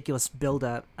very meticulous build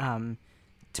up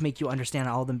to make you understand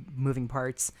all the moving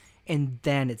parts, and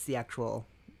then it's the actual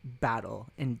battle.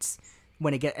 And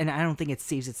and I don't think it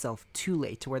saves itself too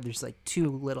late to where there's like too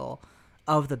little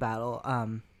of the battle.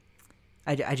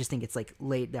 I just think it's like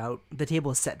laid out. The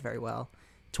table is set very well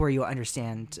to where you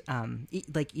understand.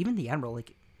 Like even the Admiral,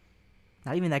 like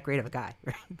not even that great of a guy,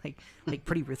 right? like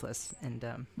pretty ruthless and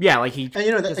like he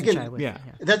and again,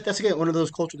 that's again one of those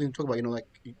cultural things to talk about. Like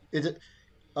is it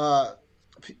well,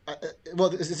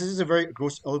 this is a very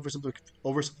gross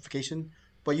oversimplification,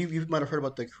 but you might have heard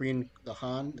about the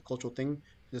Han, the cultural thing.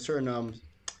 There's a certain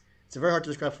it's very hard to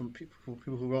describe from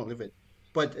people who don't live it.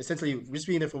 But essentially, just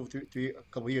being there for a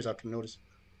couple of years, I can notice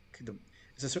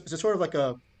it's a sort of like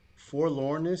a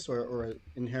forlornness or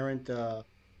inherent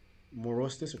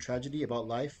moroseness or tragedy about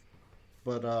life,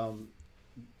 but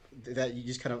that you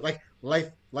just kind of like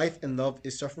life and love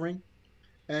is suffering,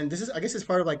 and this is, I guess, it's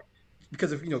part of like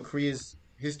because of Korea's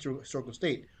historical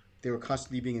state, they were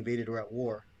constantly being invaded or at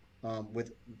war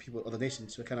with people, other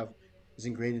nations, so it kind of is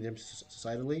ingrained in them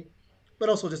societally, but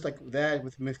also just like that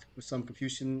with some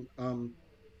Confucian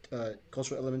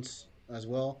cultural elements as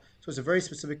well. So it's a very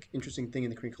specific, interesting thing in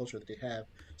the Korean culture that they have.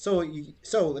 So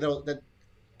that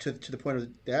to the point of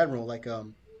the Admiral, like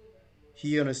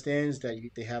he understands that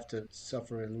they have to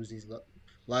suffer and lose these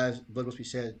lives, blood must be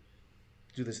shed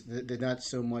to do this. They're not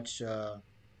so much. I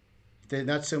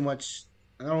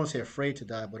don't want to say afraid to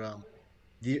die, but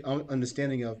the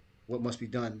understanding of what must be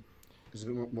done is a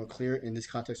bit more clear in this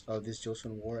context of this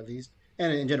Joseon War, at least,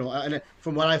 and in general. And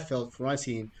from what I felt, from what I've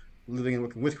seen, living and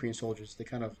working with Korean soldiers, they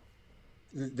kind of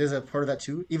there's a part of that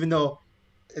too. Even though,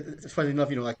 it's funny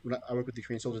enough, like when I work with the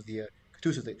Korean soldiers, the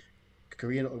Katusas, the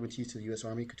Korean augmentees to the U.S.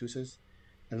 Army, Katusas,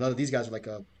 and a lot of these guys are like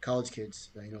college kids.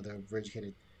 They're very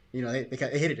educated. They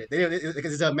hated it.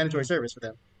 Because it's a mandatory service for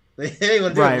them. They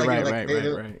didn't want to do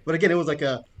it. Right. But again, it was like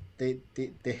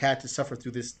they had to suffer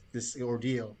through this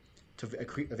ordeal to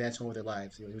advance on with their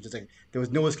lives. It was just like there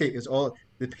was no escape. It was all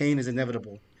the pain is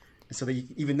inevitable, and so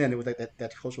even then it was like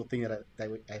that cultural thing that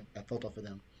I felt off of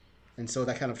them, and so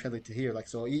that kind of translated to here. Like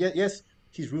so, yes,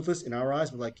 he's ruthless in our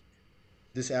eyes, but like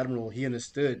this Admiral, he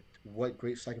understood what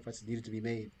great sacrifices needed to be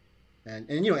made, and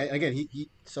again he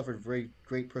suffered very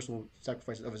great personal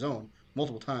sacrifices of his own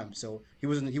multiple times. So he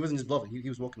wasn't just bluffing. He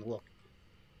was walking the walk.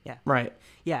 Yeah. Right.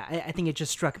 Yeah, I think it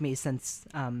just struck me since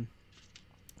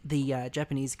the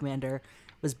Japanese commander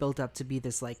was built up to be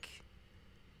this like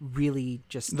really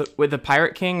just with the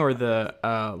Pirate King or the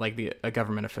a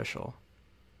government official.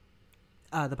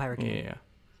 The Pirate King. Yeah.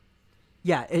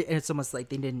 Yeah, it's almost like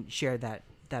they didn't share that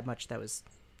much that was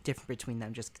different between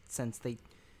them, just since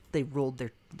they ruled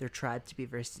their tribe to be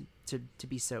to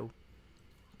be so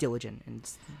diligent and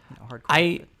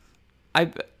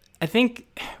hardcore. I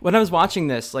think when I was watching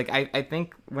this, like I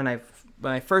think when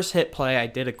I first hit play, I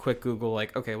did a quick Google,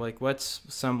 like, okay, like what's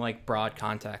some like broad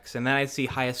context, and then I see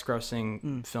highest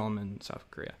grossing film in South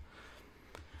Korea.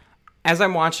 As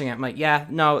I'm watching it, I'm like, yeah,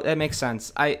 no, that makes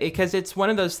sense. Because it's one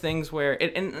of those things where,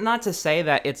 and not to say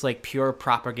that it's like pure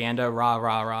propaganda, rah,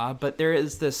 rah, rah, but there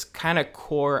is this kind of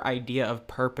core idea of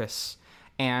purpose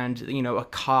and, a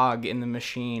cog in the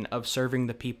machine of serving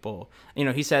the people.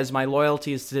 He says, my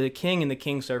loyalty is to the king and the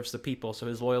king serves the people. So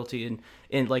his loyalty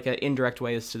in like an indirect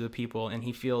way is to the people. And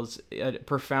he feels a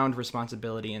profound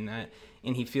responsibility in that.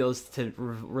 And he feels to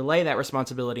relay that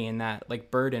responsibility and that like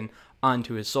burden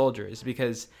onto his soldiers,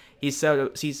 because he's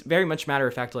very much matter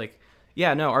of fact, like,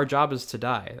 yeah, no, our job is to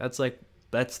die.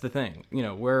 That's the thing.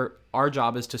 Our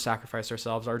job is to sacrifice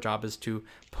ourselves. Our job is to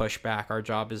push back. Our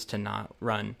job is to not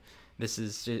run. This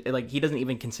is just, like, he doesn't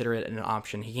even consider it an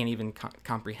option. He can't even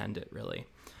comprehend it, really.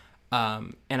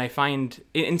 And I find,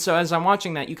 and so as I'm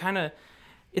watching that,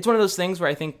 it's one of those things where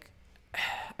I think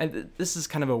this is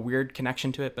kind of a weird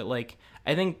connection to it, but like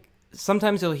I think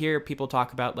sometimes you'll hear people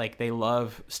talk about like they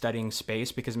love studying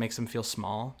space because it makes them feel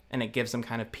small and it gives them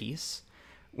kind of peace.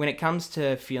 When it comes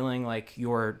to feeling like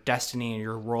your destiny and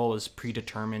your role is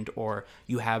predetermined, or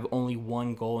you have only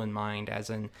one goal in mind, as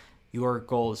in your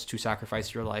goal is to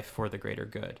sacrifice your life for the greater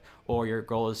good, or your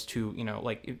goal is to, you know,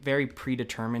 like very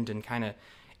predetermined and kind of,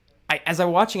 as I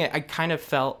was watching it, I kind of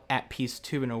felt at peace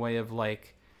too, in a way of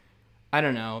like, I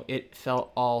don't know, it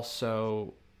felt all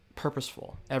so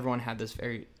purposeful. Everyone had this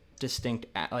very distinct,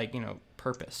 like, you know,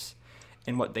 purpose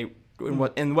in what they,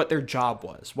 in what their job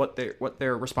was, what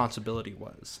their responsibility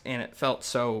was, and it felt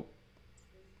so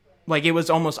like it was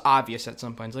almost obvious at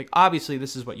some points. Like, obviously,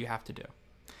 this is what you have to do.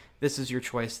 This is your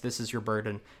choice. This is your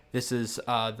burden. This is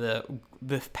the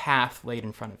path laid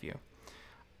in front of you.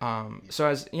 So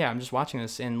I'm just watching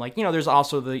this, and like, you know, there's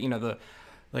also the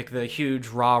huge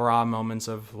rah moments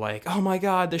of like, oh my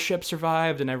god, the ship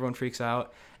survived, and everyone freaks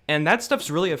out, and that stuff's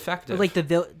really effective. Like the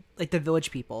village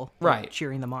people, like, right,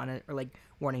 cheering them on, or like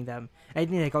warning them. And I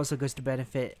think that also goes to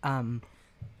benefit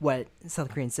what South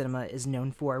Korean cinema is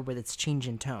known for with its change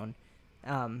in tone,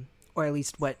 or at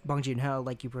least what Bong Joon-ho,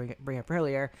 like you bring up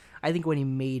earlier, I think when he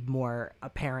made more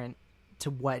apparent to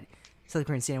what South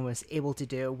Korean cinema was able to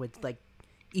do with like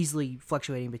easily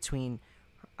fluctuating between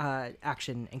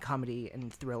action and comedy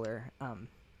and thriller,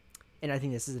 and I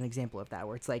think this is an example of that,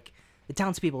 where it's like the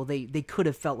townspeople, they could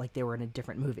have felt like they were in a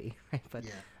different movie, right? But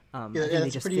I think they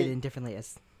just fit in differently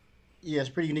as. Yeah,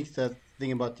 it's pretty unique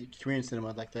thing about the Korean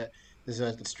cinema, like that. There's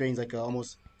a strange, like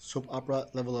almost soap opera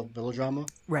level of melodrama,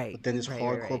 right? But then there's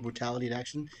hardcore brutality and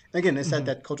action. And again, it's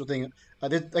that cultural thing.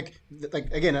 There's like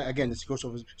again, this goes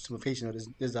over simplification.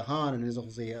 There's a Han, and there's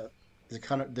also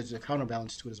there's a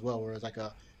counterbalance to it as well, where it's like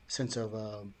a sense of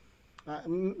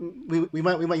we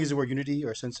might use the word unity, or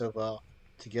a sense of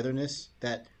togetherness,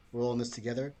 that we're all in this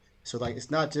together. So like, it's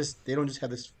not just, they don't just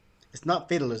have this. It's not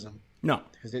fatalism. No,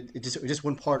 because it's just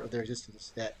one part of their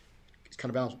existence that is kind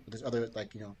of balanced with this other,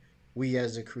 like, you know, we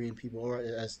as the Korean people, or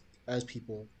as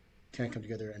people, can come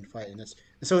together and fight, and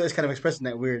so it's kind of expressing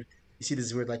that weird. You see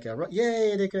this weird, like,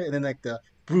 yay, and then like the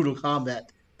brutal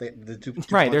combat. The two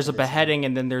right. There's a beheading,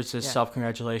 and then there's this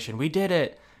self-congratulation. We did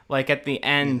it. Like at the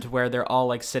end, where they're all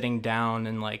like sitting down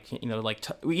and like, you know, like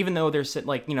even though they're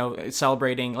like, you know,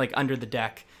 celebrating like under the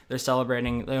deck, they're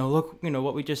celebrating. You know, look, you know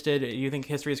what we just did. You think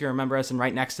history is gonna remember us? And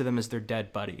right next to them is their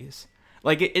dead buddies.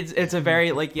 Like it's a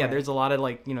very like There's a lot of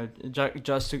like, you know,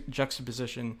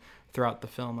 juxtaposition throughout the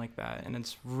film like that, and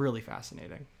it's really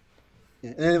fascinating.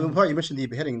 Yeah. And then the part you mentioned, the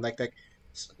beheading, like that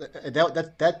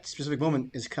specific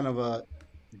moment is kind of a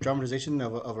dramatization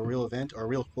of a real event or a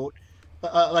real quote,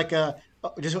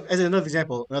 just as another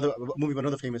example, another movie about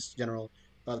another famous general,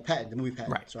 the movie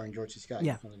Patton, right, starring George C. Scott.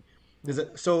 Yeah.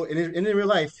 So in real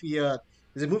life, there's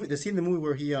a scene in the movie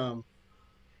where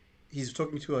he's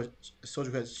talking to a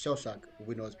soldier who has shell shock, what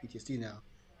we know as PTSD now,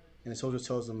 and the soldier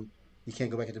tells him he can't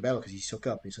go back into battle because he's shook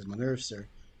up. He says, "My nerves, sir."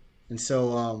 And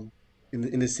so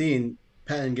in the scene,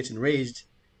 Patton gets enraged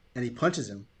and he punches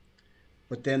him,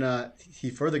 but then he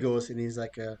further goes and he's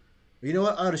like, "You know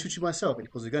what? I ought to shoot you myself," and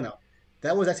he pulls the gun out.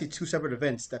 That was actually two separate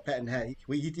events that Patton had.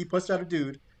 He punched out a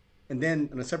dude, and then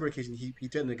on a separate occasion, he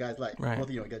threatened the guy's life. Right. Both,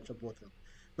 you know, he got both of them.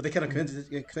 But they kind of condensed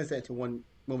that into one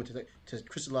moment to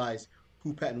crystallize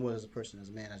who Patton was as a person, as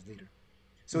a man, as a leader.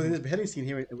 So in this beheading scene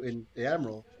here in The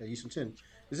Admiral, Yi Sun-shin,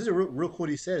 this is a real quote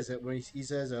he says, that when he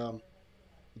says,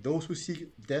 "Those who seek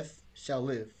death shall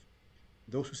live.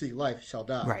 Those who seek life shall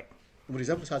die." Right. And what he's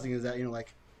emphasizing is that, you know,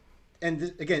 like, and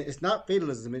again, it's not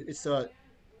fatalism. It's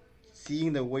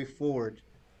seeing the way forward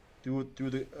through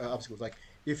the obstacles. Like,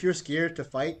 if you're scared to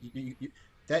fight,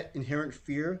 that inherent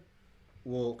fear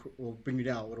will bring you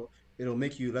down. It'll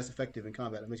make you less effective in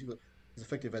combat. It makes you as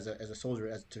effective as a soldier,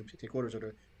 as to take orders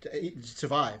or to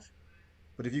survive.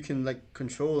 But if you can like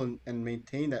control and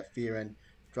maintain that fear and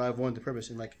drive one to purpose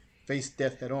and like face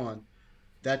death head on,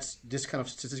 that's just kind of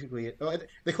statistically.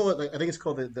 They call it, like, I think it's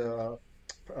called the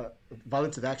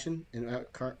violence of action in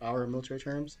our military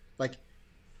terms. Like,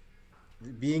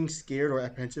 being scared or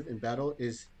apprehensive in battle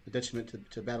is a detriment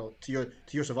to battle, to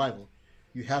your survival.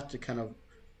 You have to kind of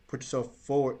put yourself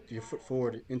forward, your foot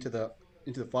forward into the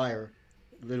fire,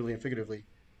 literally and figuratively,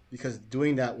 because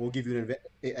doing that will give you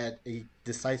a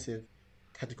decisive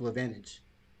tactical advantage.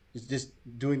 It's just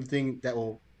doing the thing that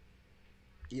will.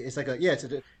 It's like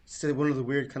it's one of the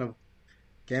weird kind of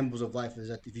gambles of life, is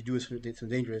that if you do something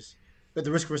dangerous, but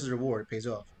the risk versus reward pays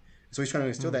off. So he's trying to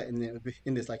instill that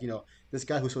in this, like, you know, this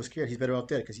guy who's so scared, he's better off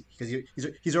dead because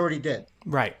he's already dead.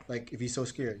 Right. Like, if he's so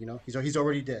scared, you know, he's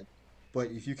already dead.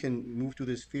 But if you can move through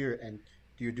this fear and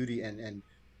do your duty and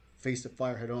face the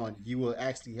fire head on, you will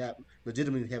actually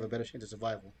legitimately have a better chance of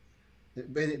survival.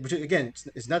 But again,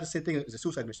 it's not the same thing as a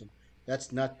suicide mission.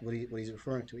 That's not what he's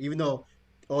referring to. Even though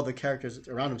all the characters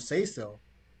around him say so,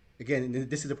 again,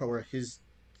 this is the part where his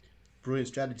brilliant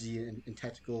strategy and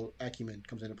tactical acumen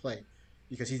comes into play,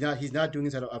 because he's not doing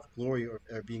this out of glory or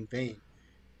being vain,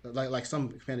 like some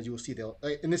commanders you will see.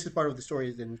 And this is part of the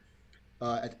story. Then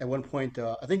at one point,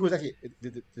 I think it was actually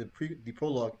the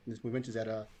prologue in this movie mentions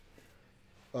that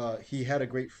he had a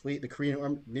great fleet. The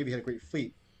Korean Navy had a great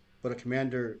fleet, but a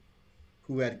commander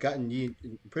who had gotten Yi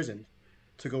imprisoned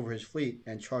took over his fleet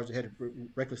and charged ahead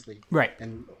recklessly. Right.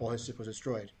 And all his ship was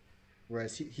destroyed.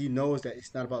 Whereas he knows that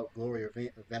it's not about glory or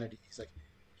vanity. He's like,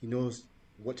 he knows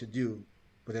what to do,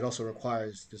 but it also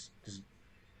requires this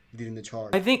leading the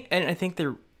charge. I think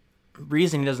the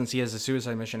reason he doesn't see it as a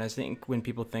suicide mission, I think when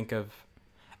people think of,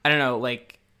 I don't know,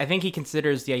 like, I think he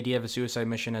considers the idea of a suicide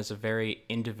mission as a very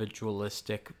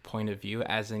individualistic point of view,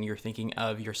 as in you're thinking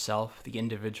of yourself, the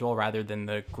individual, rather than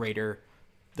the greater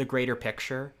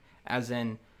picture, as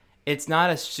in it's not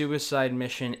a suicide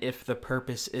mission if the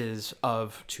purpose is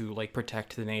to like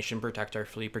protect the nation, protect our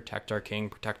fleet, protect our king,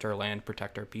 protect our land,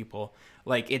 protect our people.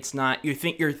 Like, it's not, you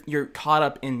think you're caught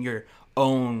up in your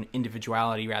own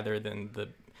individuality rather than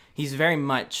he's very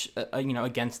much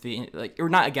against or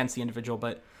not against the individual,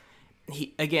 but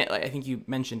he, again, like, I think you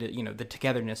mentioned it, the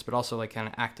togetherness, but also like kind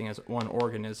of acting as one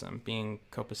organism, being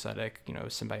copacetic,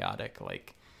 symbiotic,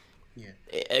 like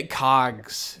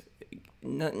cogs,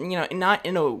 not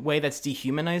in a way that's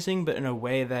dehumanizing, but in a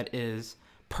way that is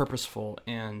purposeful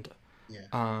and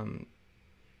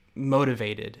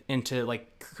motivated into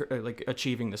like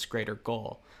achieving this greater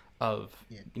goal of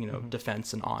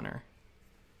defense and honor.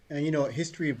 And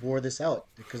history bore this out,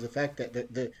 because the fact that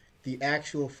the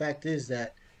actual fact is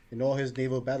that in all his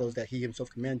naval battles that he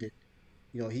himself commanded,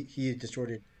 he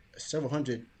destroyed several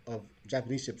hundred of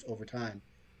Japanese ships over time.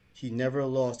 He never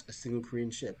lost a single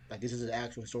Korean ship. Like, this is an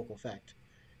actual historical fact.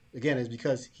 Again, it's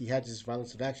because he had this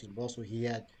violence of action, but also he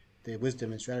had the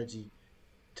wisdom and strategy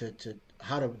to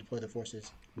how to deploy the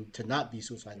forces to not be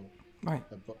suicidal. Right.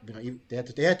 They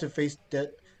had to face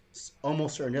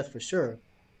almost certain death for sure,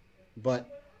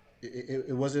 but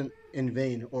it wasn't in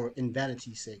vain or in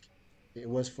vanity's sake. It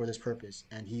was for this purpose,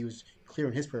 and he was clear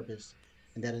on his purpose,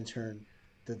 and that in turn,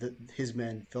 his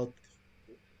men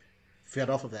fed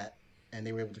off of that, and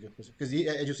they were able to get closer. Because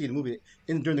as you see in the movie,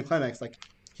 during the climax, like,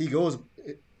 he goes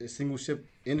in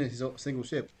his single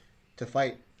ship to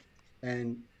fight,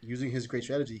 and using his great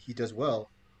strategy, he does well.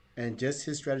 And just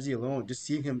his strategy alone, just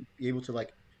seeing him be able to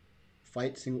like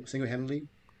fight single-handedly,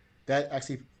 that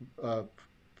actually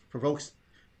provokes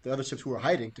the other ships who are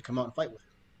hiding to come out and fight with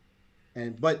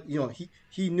him. But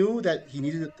he knew that he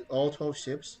needed all 12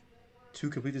 ships to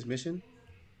complete this mission,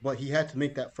 but he had to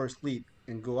make that first leap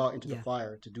and go out into the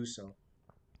fire to do so.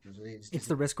 It's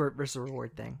the risk versus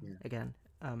reward thing again,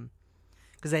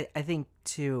 because I think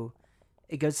too,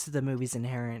 it goes to the movie's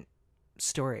inherent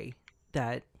story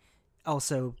that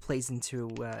also plays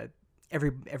into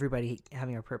everybody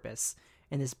having a purpose,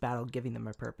 and this battle giving them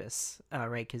a purpose,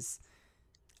 right? Because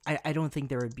I don't think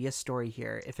there would be a story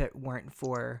here if it weren't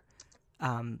for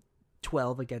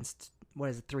 12 against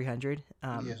 300.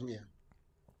 And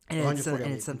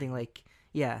it's something like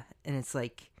and it's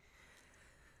like,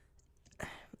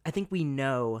 I think we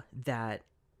know that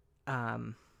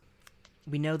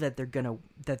they're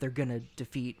gonna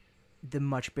defeat the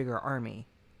much bigger army,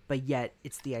 but yet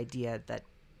it's the idea that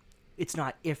it's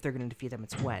not if they're gonna defeat them,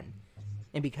 it's when,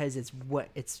 and because it's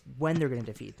when they're gonna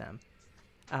defeat them,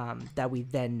 that we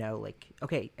then know, like,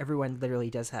 okay, everyone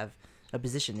literally does have a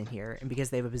position in here, and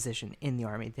because they have a position in the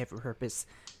army, they have a purpose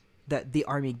that the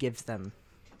army gives them,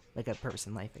 like a purpose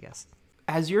in life, I guess.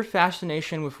 Has your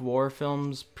fascination with war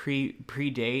films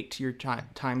predate your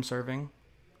time serving?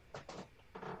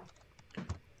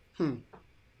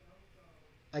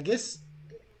 I guess,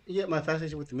 my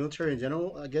fascination with the military in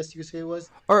general, I guess you could say it was.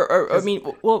 Or I mean,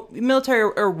 well, military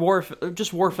or war,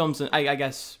 just war films, I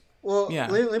guess. Well,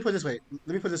 let me put it this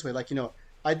way. Like,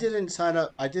 I didn't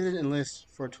enlist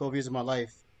for 12 years of my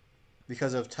life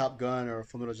because of Top Gun or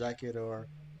Full Metal Jacket or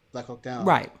Black Hawk Down.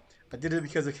 Right. I did it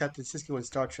because of Captain Sisko and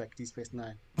Star Trek: Deep Space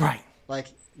Nine. Right. Like,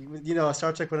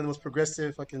 Star Trek, one of the most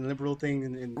progressive, fucking liberal things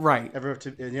in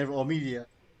ever all media.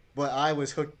 But I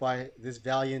was hooked by this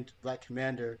valiant black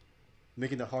commander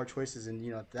making the hard choices,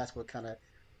 and that's what kind of,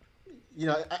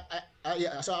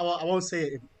 So I won't say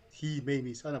if he made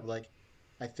me sign up. Like,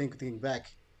 I think thinking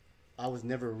back, I was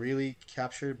never really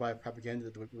captured by propaganda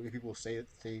the way people say it.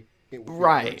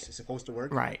 Works, it's supposed to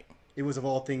work. Right. It was, of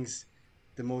all things,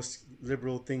 the most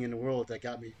liberal thing in the world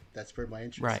that spurred my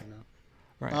interest. Right.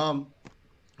 Right.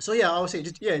 So yeah, I would say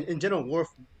just in general,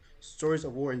 stories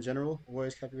of war in general, war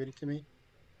is captivating to me.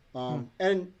 Hmm.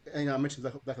 And I mentioned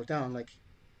Black Hawk Down, like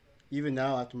even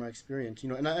now after my experience,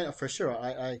 and for sure,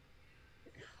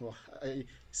 well,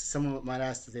 someone might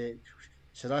ask today,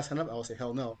 should I sign up? I will say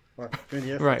hell no, or join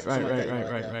the Air Force Right, or something right, like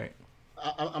that. right, right, right,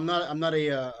 right. I'm not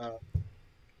a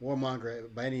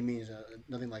warmonger by any means.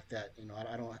 Nothing like that.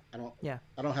 Yeah,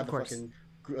 I don't have of the course. fucking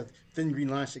thin green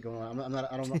line shit going on. I'm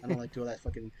not. I don't like do all that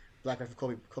fucking Black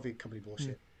Rifle Coffee Company Hmm.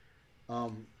 bullshit.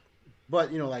 Um,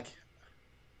 but like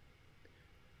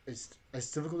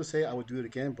it's difficult to say I would do it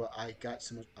again, but I got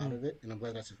so much out Hmm. of it, and I'm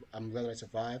glad that I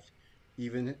survived,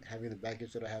 even having the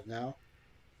baggage that I have now.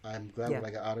 I'm glad Yeah. what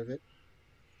I got out of it.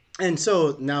 And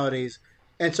so nowadays,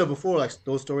 and so before, like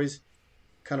those stories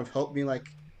kind of helped me like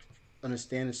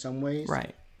understand in some ways.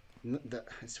 Right.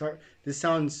 It's hard. This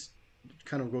sounds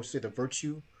kind of gross to say the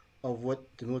virtue of what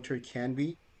the military can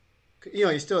be.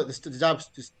 It's still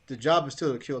the job is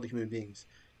still to kill the human beings.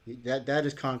 That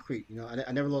is concrete.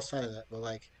 I never lost sight of that. But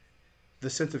like the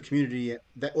sense of community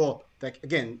that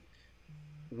again,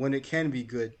 when it can be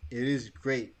good, it is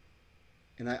great.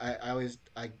 And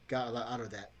I got a lot out of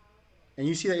that. And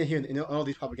you see that in here in all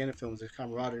these propaganda films, the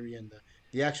camaraderie and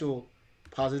the actual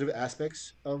positive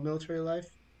aspects of military life.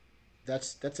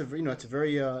 That's a it's a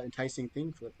very enticing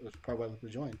thing for part why people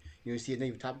join. You see it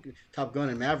name Top Gun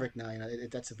and Maverick now.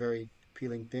 That's a very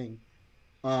appealing thing.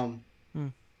 Um, Hmm.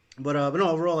 but no,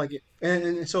 overall, like,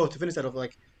 and so to finish that off,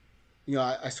 like,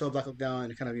 I saw Black Hawk Down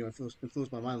and it kind of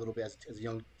influenced my mind a little bit as a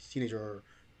young teenager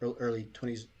or early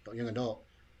 20s young adult.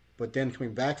 But then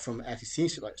coming back from actually seeing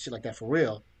shit like that for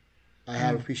real, I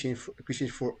have Hmm.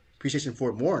 appreciation for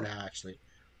it more now actually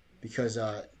because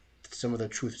some of the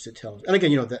truths it tells. And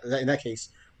again, in that case,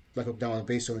 Black Hawk Down was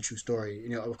based on a true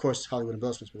story. Of course, Hollywood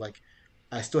embellishments, but like,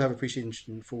 I still have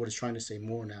appreciation for what it's trying to say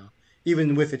more now,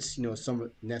 even with its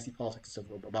some nasty politics and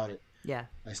stuff about it. Yeah, of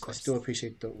I course. still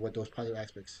appreciate what those positive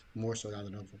aspects more so down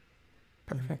the novel.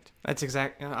 Hmm. Perfect. That's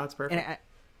And perfect.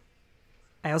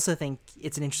 I also think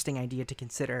it's an interesting idea to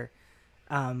consider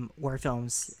war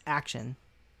films action,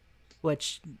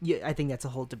 which I think that's a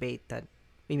whole debate that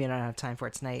we may not have time for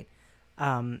tonight.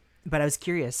 But I was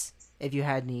curious if you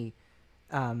had any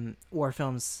war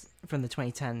films from the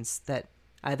 2010s that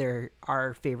either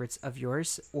are favorites of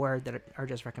yours or that are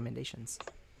just recommendations.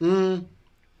 Mm,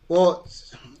 well,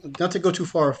 not to go too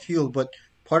far afield, but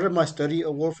part of my study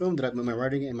of war film my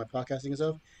writing and my podcasting and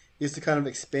stuff is to kind of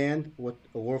expand what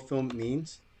a war film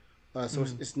means. So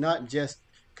Mm. it's not just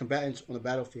combatants on the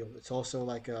battlefield. It's also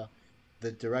like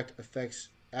the direct effects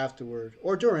afterward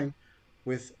or during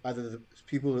with either the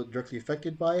people directly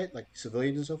affected by it, like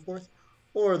civilians and so forth,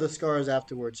 or the scars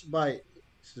afterwards by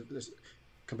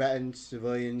combatants,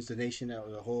 civilians, the nation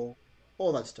as a whole,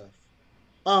 all that stuff.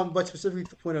 But specifically to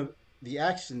the point of the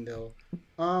action, though,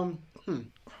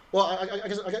 well, I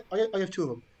guess I have two of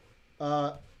them.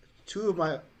 Uh, two of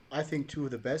my, I think two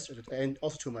of the best, and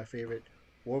also two of my favorite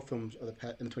war films of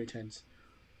in the 2010s.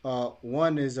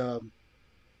 One is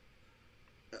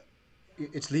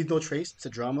it's Leave No Trace. It's a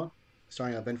drama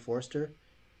starring Ben Forrester.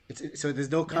 So there's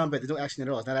no Yeah, combat, there's no action at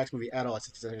all. It's not an action movie at all.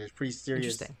 It's a pretty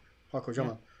serious interesting. hardcore Yeah,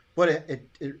 drama, but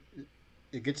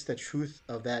it gets the truth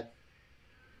of that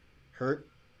hurt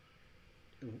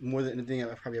more than anything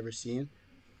I've probably ever seen.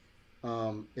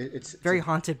 It's a very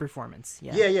haunted performance.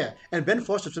 Yeah. Yeah, yeah. And Ben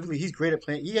Foster specifically, he's great at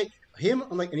playing. Him,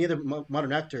 unlike any other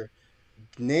modern actor,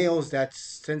 nails that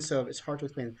sense of. It's hard to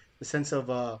explain the sense of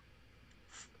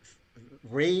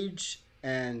rage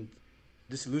and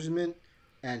disillusionment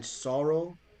and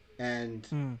sorrow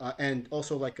Mm. and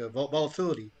also like a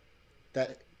volatility that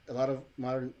a lot of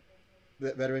modern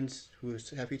veterans who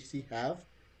have PTC have.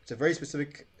 It's a very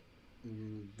specific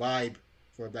vibe,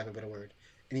 for lack of a better word,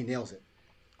 and he nails it.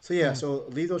 So yeah, Mm. so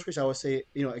Leave Those Fish, I would say,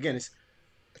 again, it's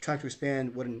trying to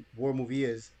expand what a war movie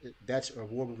is. That's a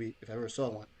war movie if I ever saw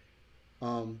one.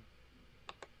 Um,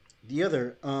 the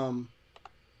other,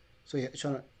 so yeah,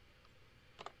 trying to.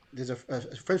 There's a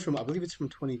French film, I believe it's from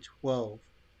 2012.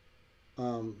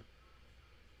 Um,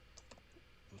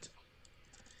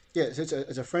 yeah, so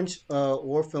it's a French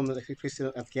war film that takes place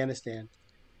in Afghanistan,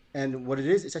 and what it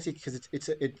is, it's actually because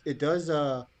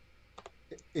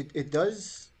it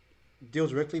does deal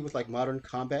directly with like modern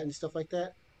combat and stuff like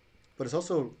that, but it's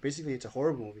also basically it's a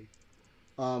horror movie.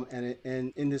 And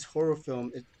in this horror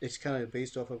film, it's kind of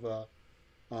based off of a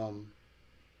um,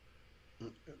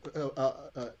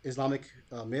 Islamic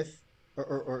myth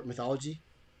or mythology.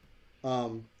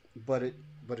 Um, but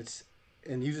it's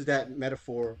and uses that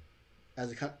metaphor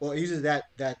as it uses that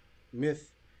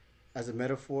myth as a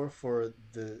metaphor for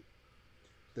the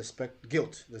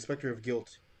specter of guilt,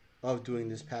 of doing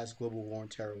this past global war on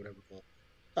terror, whatever it's called.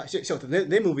 So the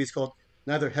name movie is called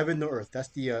Neither Heaven Nor Earth. That's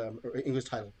the English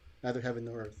title. Neither Heaven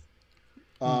Nor Earth.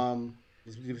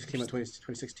 This came out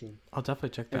 2016. I'll definitely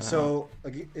check that And out. so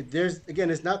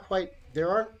it's not quite.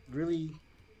 There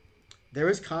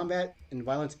is combat and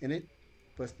violence in it,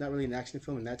 but it's not really an action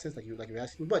film in that sense, like you're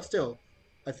asking. But still,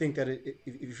 I think that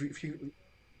if you're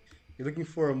looking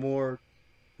for a more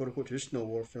quote unquote traditional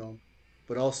war film,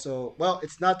 but also, well,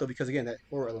 it's not though, because again, that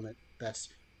horror element that's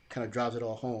kind of drives it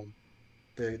all home.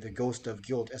 The ghost of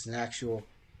guilt as an actual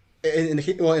in the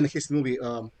case of the movie,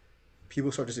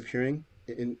 people start disappearing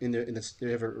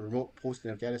they have a remote post in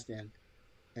Afghanistan,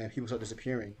 and people start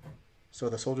disappearing. So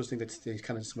the soldiers think that they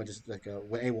kind of just like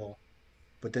went AWOL,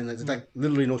 but then there's like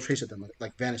literally no trace of them,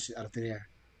 like vanished out of thin air.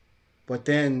 But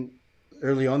then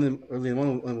early in the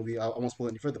movie, I won't spoil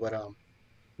it any further, but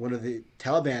one of the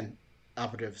Taliban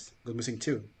operatives goes missing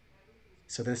too.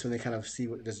 So that's when they kind of see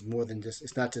there's more than just,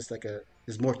 it's not just like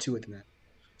there's more to it than that.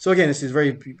 So again, this is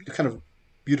very kind of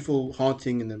beautiful,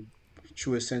 haunting in the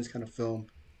truest sense kind of film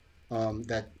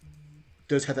that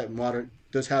does have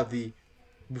the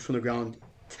boots on the ground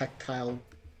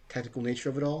tactical nature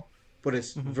of it all, but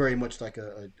it's very much like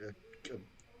a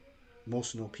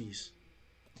emotional piece.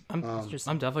 I'm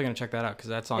definitely gonna check that out because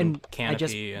that's on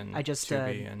Canopy and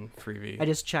Tubi and Freevee. I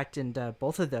just checked, and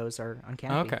both of those are on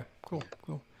Canopy. Okay, cool.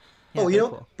 Yeah,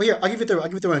 cool. But yeah, I'll give it the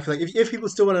one. Like if people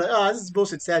still want to, this is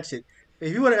bullshit, sad shit.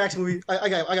 If you want an action movie, I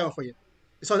got one for you.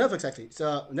 It's on Netflix actually. It's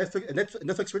a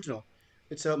Netflix original.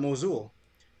 It's Mosul.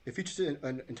 It features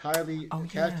an entirely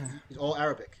cast. It's all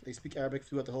Arabic. They speak Arabic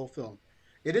throughout the whole film.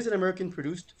 It is an American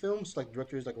produced film, so like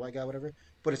directors like white guy, whatever.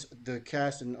 But it's the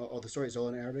cast and all the story is all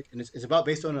in Arabic, and it's about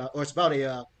it's like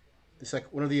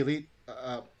one of the elite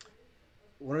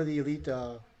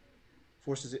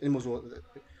forces in Mosul.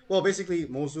 Well, basically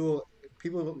Mosul.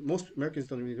 Most Americans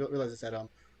don't really realize this, that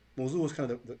Mosul was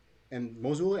kind of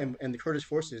Mosul and the Kurdish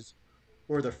forces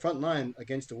were the front line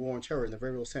against the war on terror in the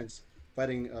very real sense,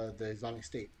 fighting the Islamic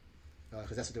State,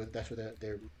 because that's what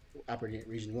their operating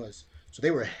region was. So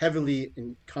they were heavily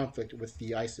in conflict with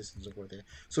the ISIS and so forth there.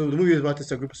 So the movie is about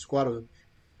this squad of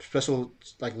special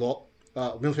like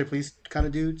military police kind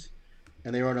of dudes,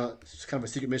 and they were on a kind of a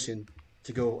secret mission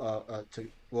to go I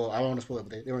don't want to spoil it,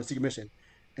 but they were on a secret mission,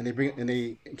 and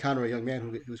they encounter a young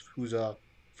man whose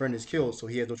friend is killed, so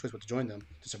he has no choice but to join them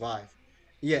to survive.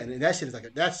 Yeah, and that shit is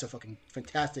that's a fucking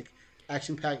fantastic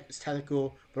action-packed. It's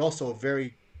tactical, but also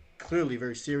very clearly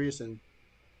very serious and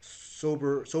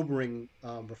sobering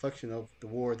reflection of the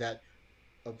war, that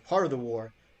a part of the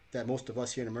war that most of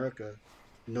us here in America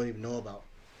don't even know about.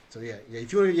 So yeah.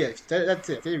 If you want to, that's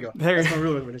it. There you go. That's my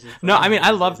real recommendation. No, I mean,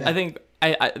 I think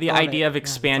the idea of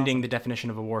expanding awesome. The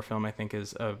definition of a war film, I think,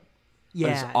 is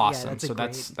awesome. So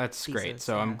that's great.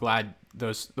 So I'm glad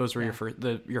those were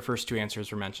your first two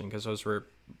answers were mentioned, because those are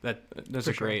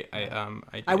great.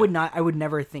 I would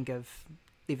never think of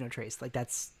Leave No Trace. Like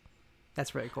that's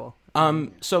really cool.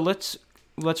 So let's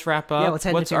wrap up.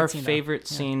 What's our favorite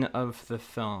scene scene of the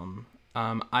film?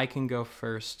 I can go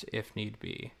first if need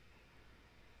be.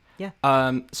 Yeah.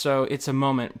 So it's a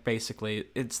moment, basically.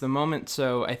 It's the moment.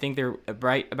 So I think they're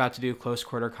about to do close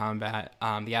quarter combat.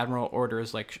 The Admiral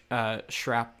orders like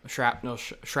shrapnel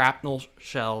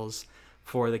shells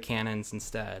for the cannons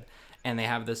instead. And they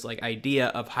have this like idea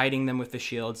of hiding them with the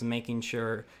shields and making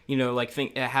sure,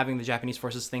 having the Japanese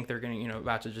forces think they're going to,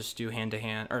 about to just do hand to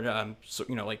hand or,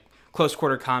 like close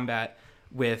quarter combat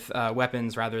with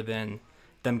weapons rather than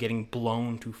them getting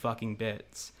blown to fucking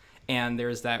bits. And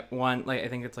there's that one, like I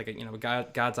think it's like a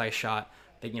God's eye shot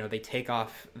that they take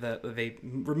off they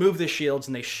remove the shields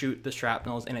and they shoot the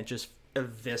shrapnels, and it just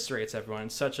eviscerates everyone.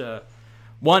 It's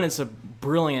it's a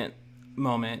brilliant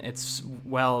moment. It's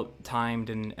well timed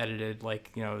and edited. I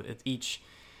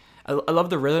love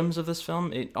the rhythms of this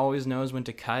film. It always knows when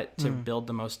to cut to build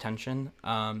the most tension,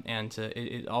 and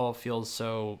it all feels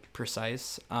so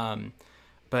precise.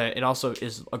 But it also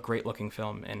is a great looking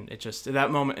film, and it just,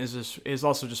 that moment is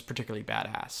also just particularly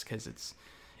badass, because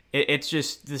it's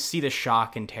just to see the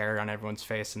shock and terror on everyone's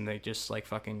face, and they just like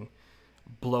fucking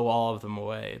blow all of them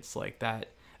away. It's like that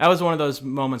was one of those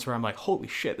moments where I'm like, holy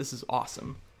shit, this is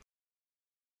awesome.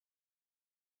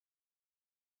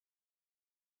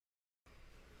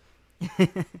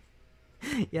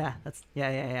 Yeah.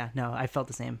 No, I felt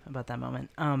the same about that moment.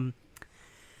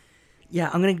 Yeah,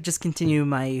 I'm gonna just continue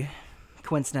my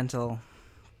coincidental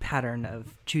pattern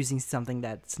of choosing something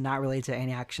that's not related to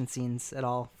any action scenes at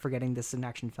all, forgetting this is an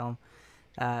action film,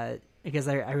 because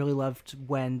I really loved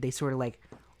when they sort of like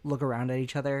look around at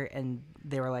each other and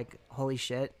they were like, holy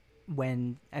shit,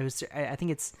 when I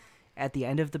think it's at the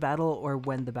end of the battle or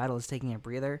when the battle is taking a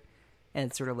breather, and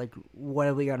it's sort of like, what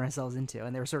have we gotten ourselves into?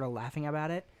 And they were sort of laughing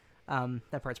about it.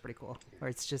 That part's pretty cool. Where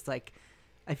it's just like,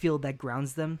 I feel that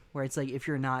grounds them. Where it's like, if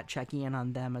you're not checking in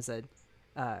on them as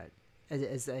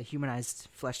a humanized,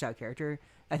 fleshed out character,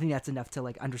 I think that's enough to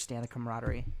like understand the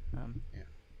camaraderie.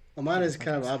 Well, mine is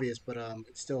kind of obvious, but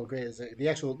it's still great. Is the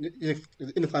actual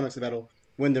in the climax of the battle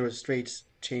when the Straits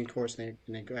change course and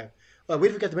they grab. We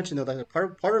forgot to mention though that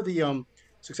part of the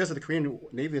success of the Korean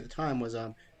Navy at the time was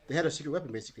they had a secret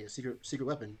weapon, basically a secret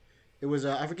weapon. It was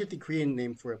I forget the Korean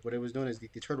name for it, but it was known as the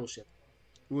turtle ship.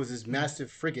 It was this massive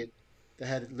frigate that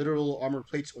had literal armor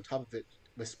plates on top of it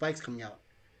with spikes coming out,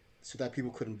 so that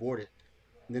people couldn't board it.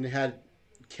 And then it had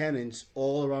cannons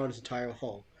all around its entire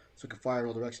hull, so it could fire in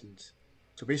all directions.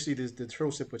 So basically, the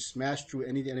turtle ship would smash through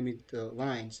any of the enemy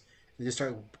lines and just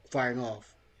start firing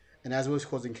off. And as it was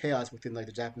causing chaos within like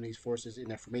the Japanese forces in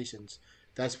their formations,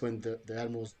 that's when the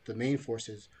admirals, the main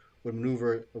forces, would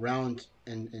maneuver around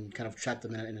and kind of trap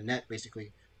them in a net,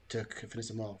 basically, to finish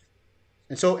them off.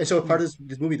 And so part of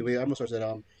this movie, the way Admiral starts,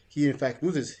 that he in fact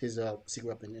loses his secret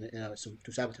weapon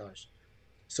through sabotage.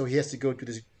 So he has to go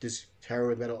through this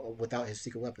terror battle without his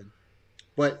secret weapon.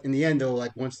 But in the end, though,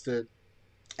 like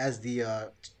as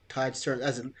the tides turn,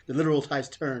 as the literal tides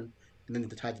turn, and then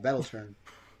the tides of battle turn,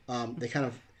 they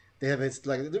have it's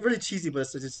like they're really cheesy, but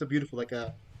it's just so beautiful. Like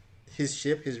his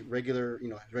ship, his regular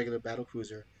battle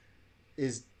cruiser,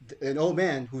 is an old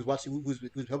man who's watching, who's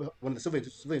one of the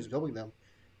civilians who's helping them.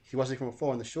 He watches from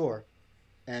afar on the shore,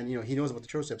 and he knows about the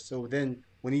turtle ship. So then,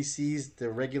 when he sees the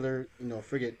regular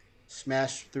frigate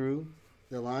smash through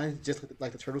the line, just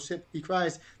like the turtle ship, he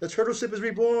cries, "The turtle ship is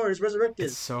reborn! It's resurrected!"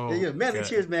 It's so manly good.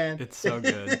 Cheers, man! It's so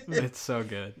good. It's so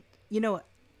good.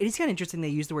 It is kind of interesting they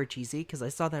use the word cheesy, because I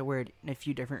saw that word in a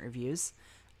few different reviews,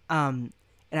 and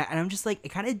I'm just like, it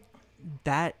kind of,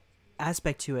 that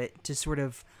aspect to it to sort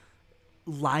of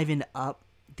liven up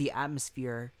the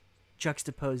atmosphere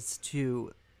juxtaposed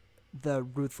to the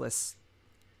ruthless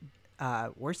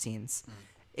war scenes.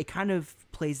 It kind of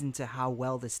plays into how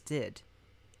well this did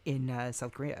in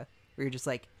South Korea, where you're just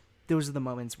like, those are the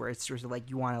moments where it's sort of like,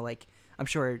 you want to, like, I'm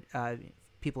sure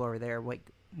people over there like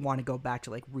want to go back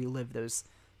to like relive those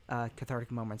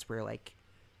cathartic moments where like,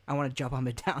 I want to jump up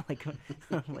and down, like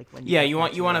when you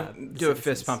want to do a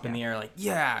fist pump in the air, like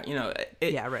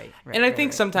right. And I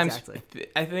think sometimes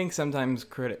exactly.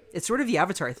 critics, it's sort of the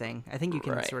Avatar thing. I think you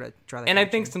can sort of draw that. And connection.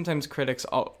 I think sometimes critics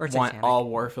want all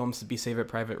war films to be Saving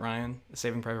Private Ryan.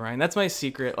 That's my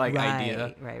secret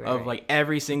idea of like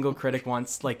every single critic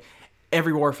wants like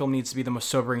every war film needs to be the most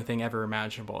sobering thing ever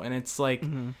imaginable, and it's like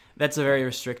that's a very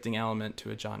restricting element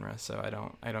to a genre. So I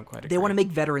don't quite agree. They want to make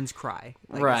veterans cry,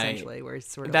 like, essentially. Where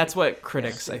it's sort of that's what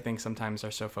critics I think sometimes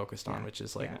are so focused on, which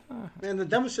is like, man, the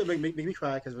dumbest shit make me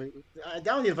cry because I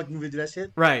don't need a fucking movie to do that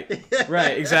shit. Right,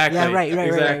 exactly.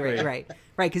 Right.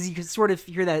 Because you can sort of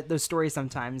hear those stories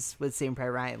sometimes with Saving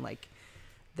Private Ryan, like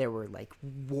there were like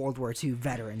World War II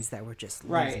veterans that were just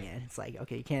losing it. It's like,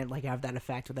 okay, you can't like have that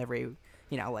effect with every.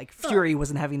 Like Fury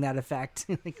wasn't having that effect.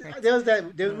 There was a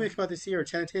movie came out this year,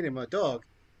 Channing Tatum, a dog,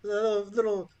 a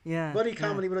little buddy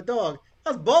comedy with a dog. I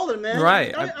was balling, man.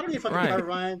 Right. I don't need fucking Private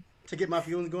Ryan to get my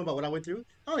feelings going about what I went through.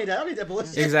 I don't need that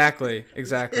bullshit. Exactly.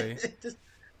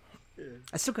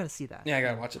 I still gotta see that. Yeah, I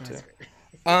gotta watch it too.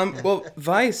 Well,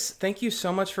 Vice, thank you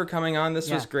so much for coming on. This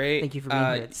was great. Thank you for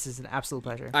being here. This is an absolute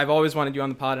pleasure. I've always wanted you on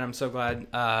the pod, and I'm so glad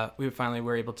we finally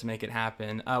were able to make it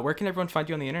happen. Where can everyone find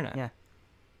you on the internet?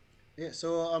 Yeah,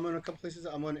 so I'm on a couple places.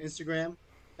 I'm on Instagram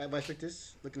at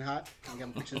 @ViceVictus, looking hot. I got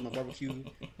my pictures of my barbecue, and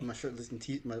my shirtless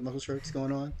and my muscle shirts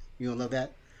going on. You don't love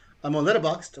that. I'm on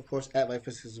Letterboxd, of course, at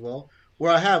 @ViceVictus as well.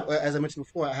 Where I have, as I mentioned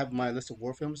before, I have my list of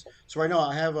war films. So right now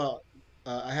I have a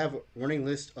running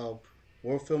list of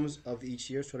war films of each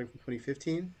year, starting from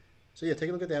 2015. So yeah, take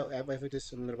a look at that at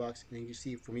 @ViceVictus on Letterboxd, and you can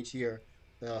see from each year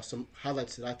some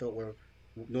highlights that I thought were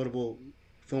notable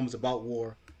films about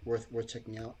war worth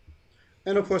checking out.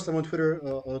 And of course, I'm on Twitter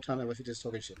all the time. I'm just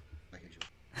talking shit, like usual.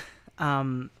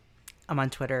 I'm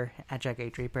on Twitter at Jack A.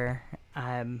 Draper.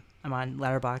 I'm on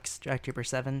Letterboxd, Jack Draper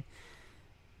 7.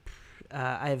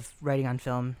 I have writing on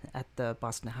film at the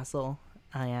Boston Hustle,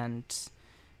 and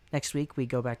next week we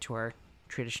go back to our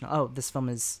traditional. Oh, this film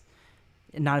is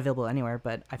not available anywhere,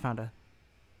 but I found a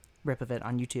rip of it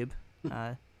on YouTube.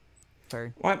 I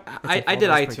did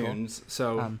iTunes, cool.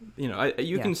 So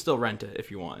you can still rent it if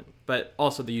you want, but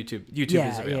also the YouTube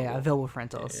is available. Yeah, available for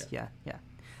rentals. Yeah.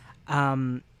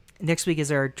 Next week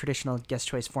is our traditional guest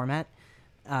choice format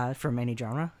from any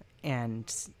genre, and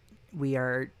we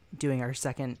are doing our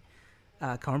second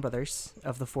Coen Brothers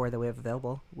of the 4 that we have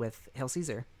available with Hail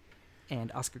Caesar.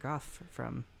 and Oscar Goff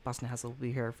from Boston Hassel will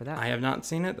be here for that. I have not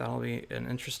seen it. That'll be an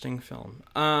interesting film.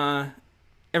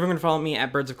 Everyone can follow me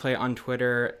at Birds of Clay on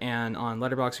Twitter and on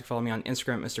Letterboxd. You can follow me on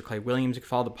Instagram, Mr. Clay Williams. You can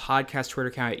follow the podcast Twitter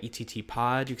account at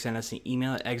ETTPod. You can send us an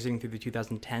email at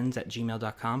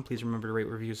exitingthroughthe2010s@gmail.com. Please remember to rate,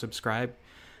 review, subscribe.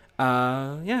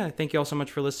 Thank you all so much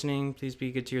for listening. Please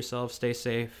be good to yourself. Stay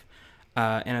safe.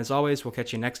 And as always, we'll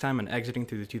catch you next time on Exiting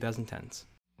Through the 2010s.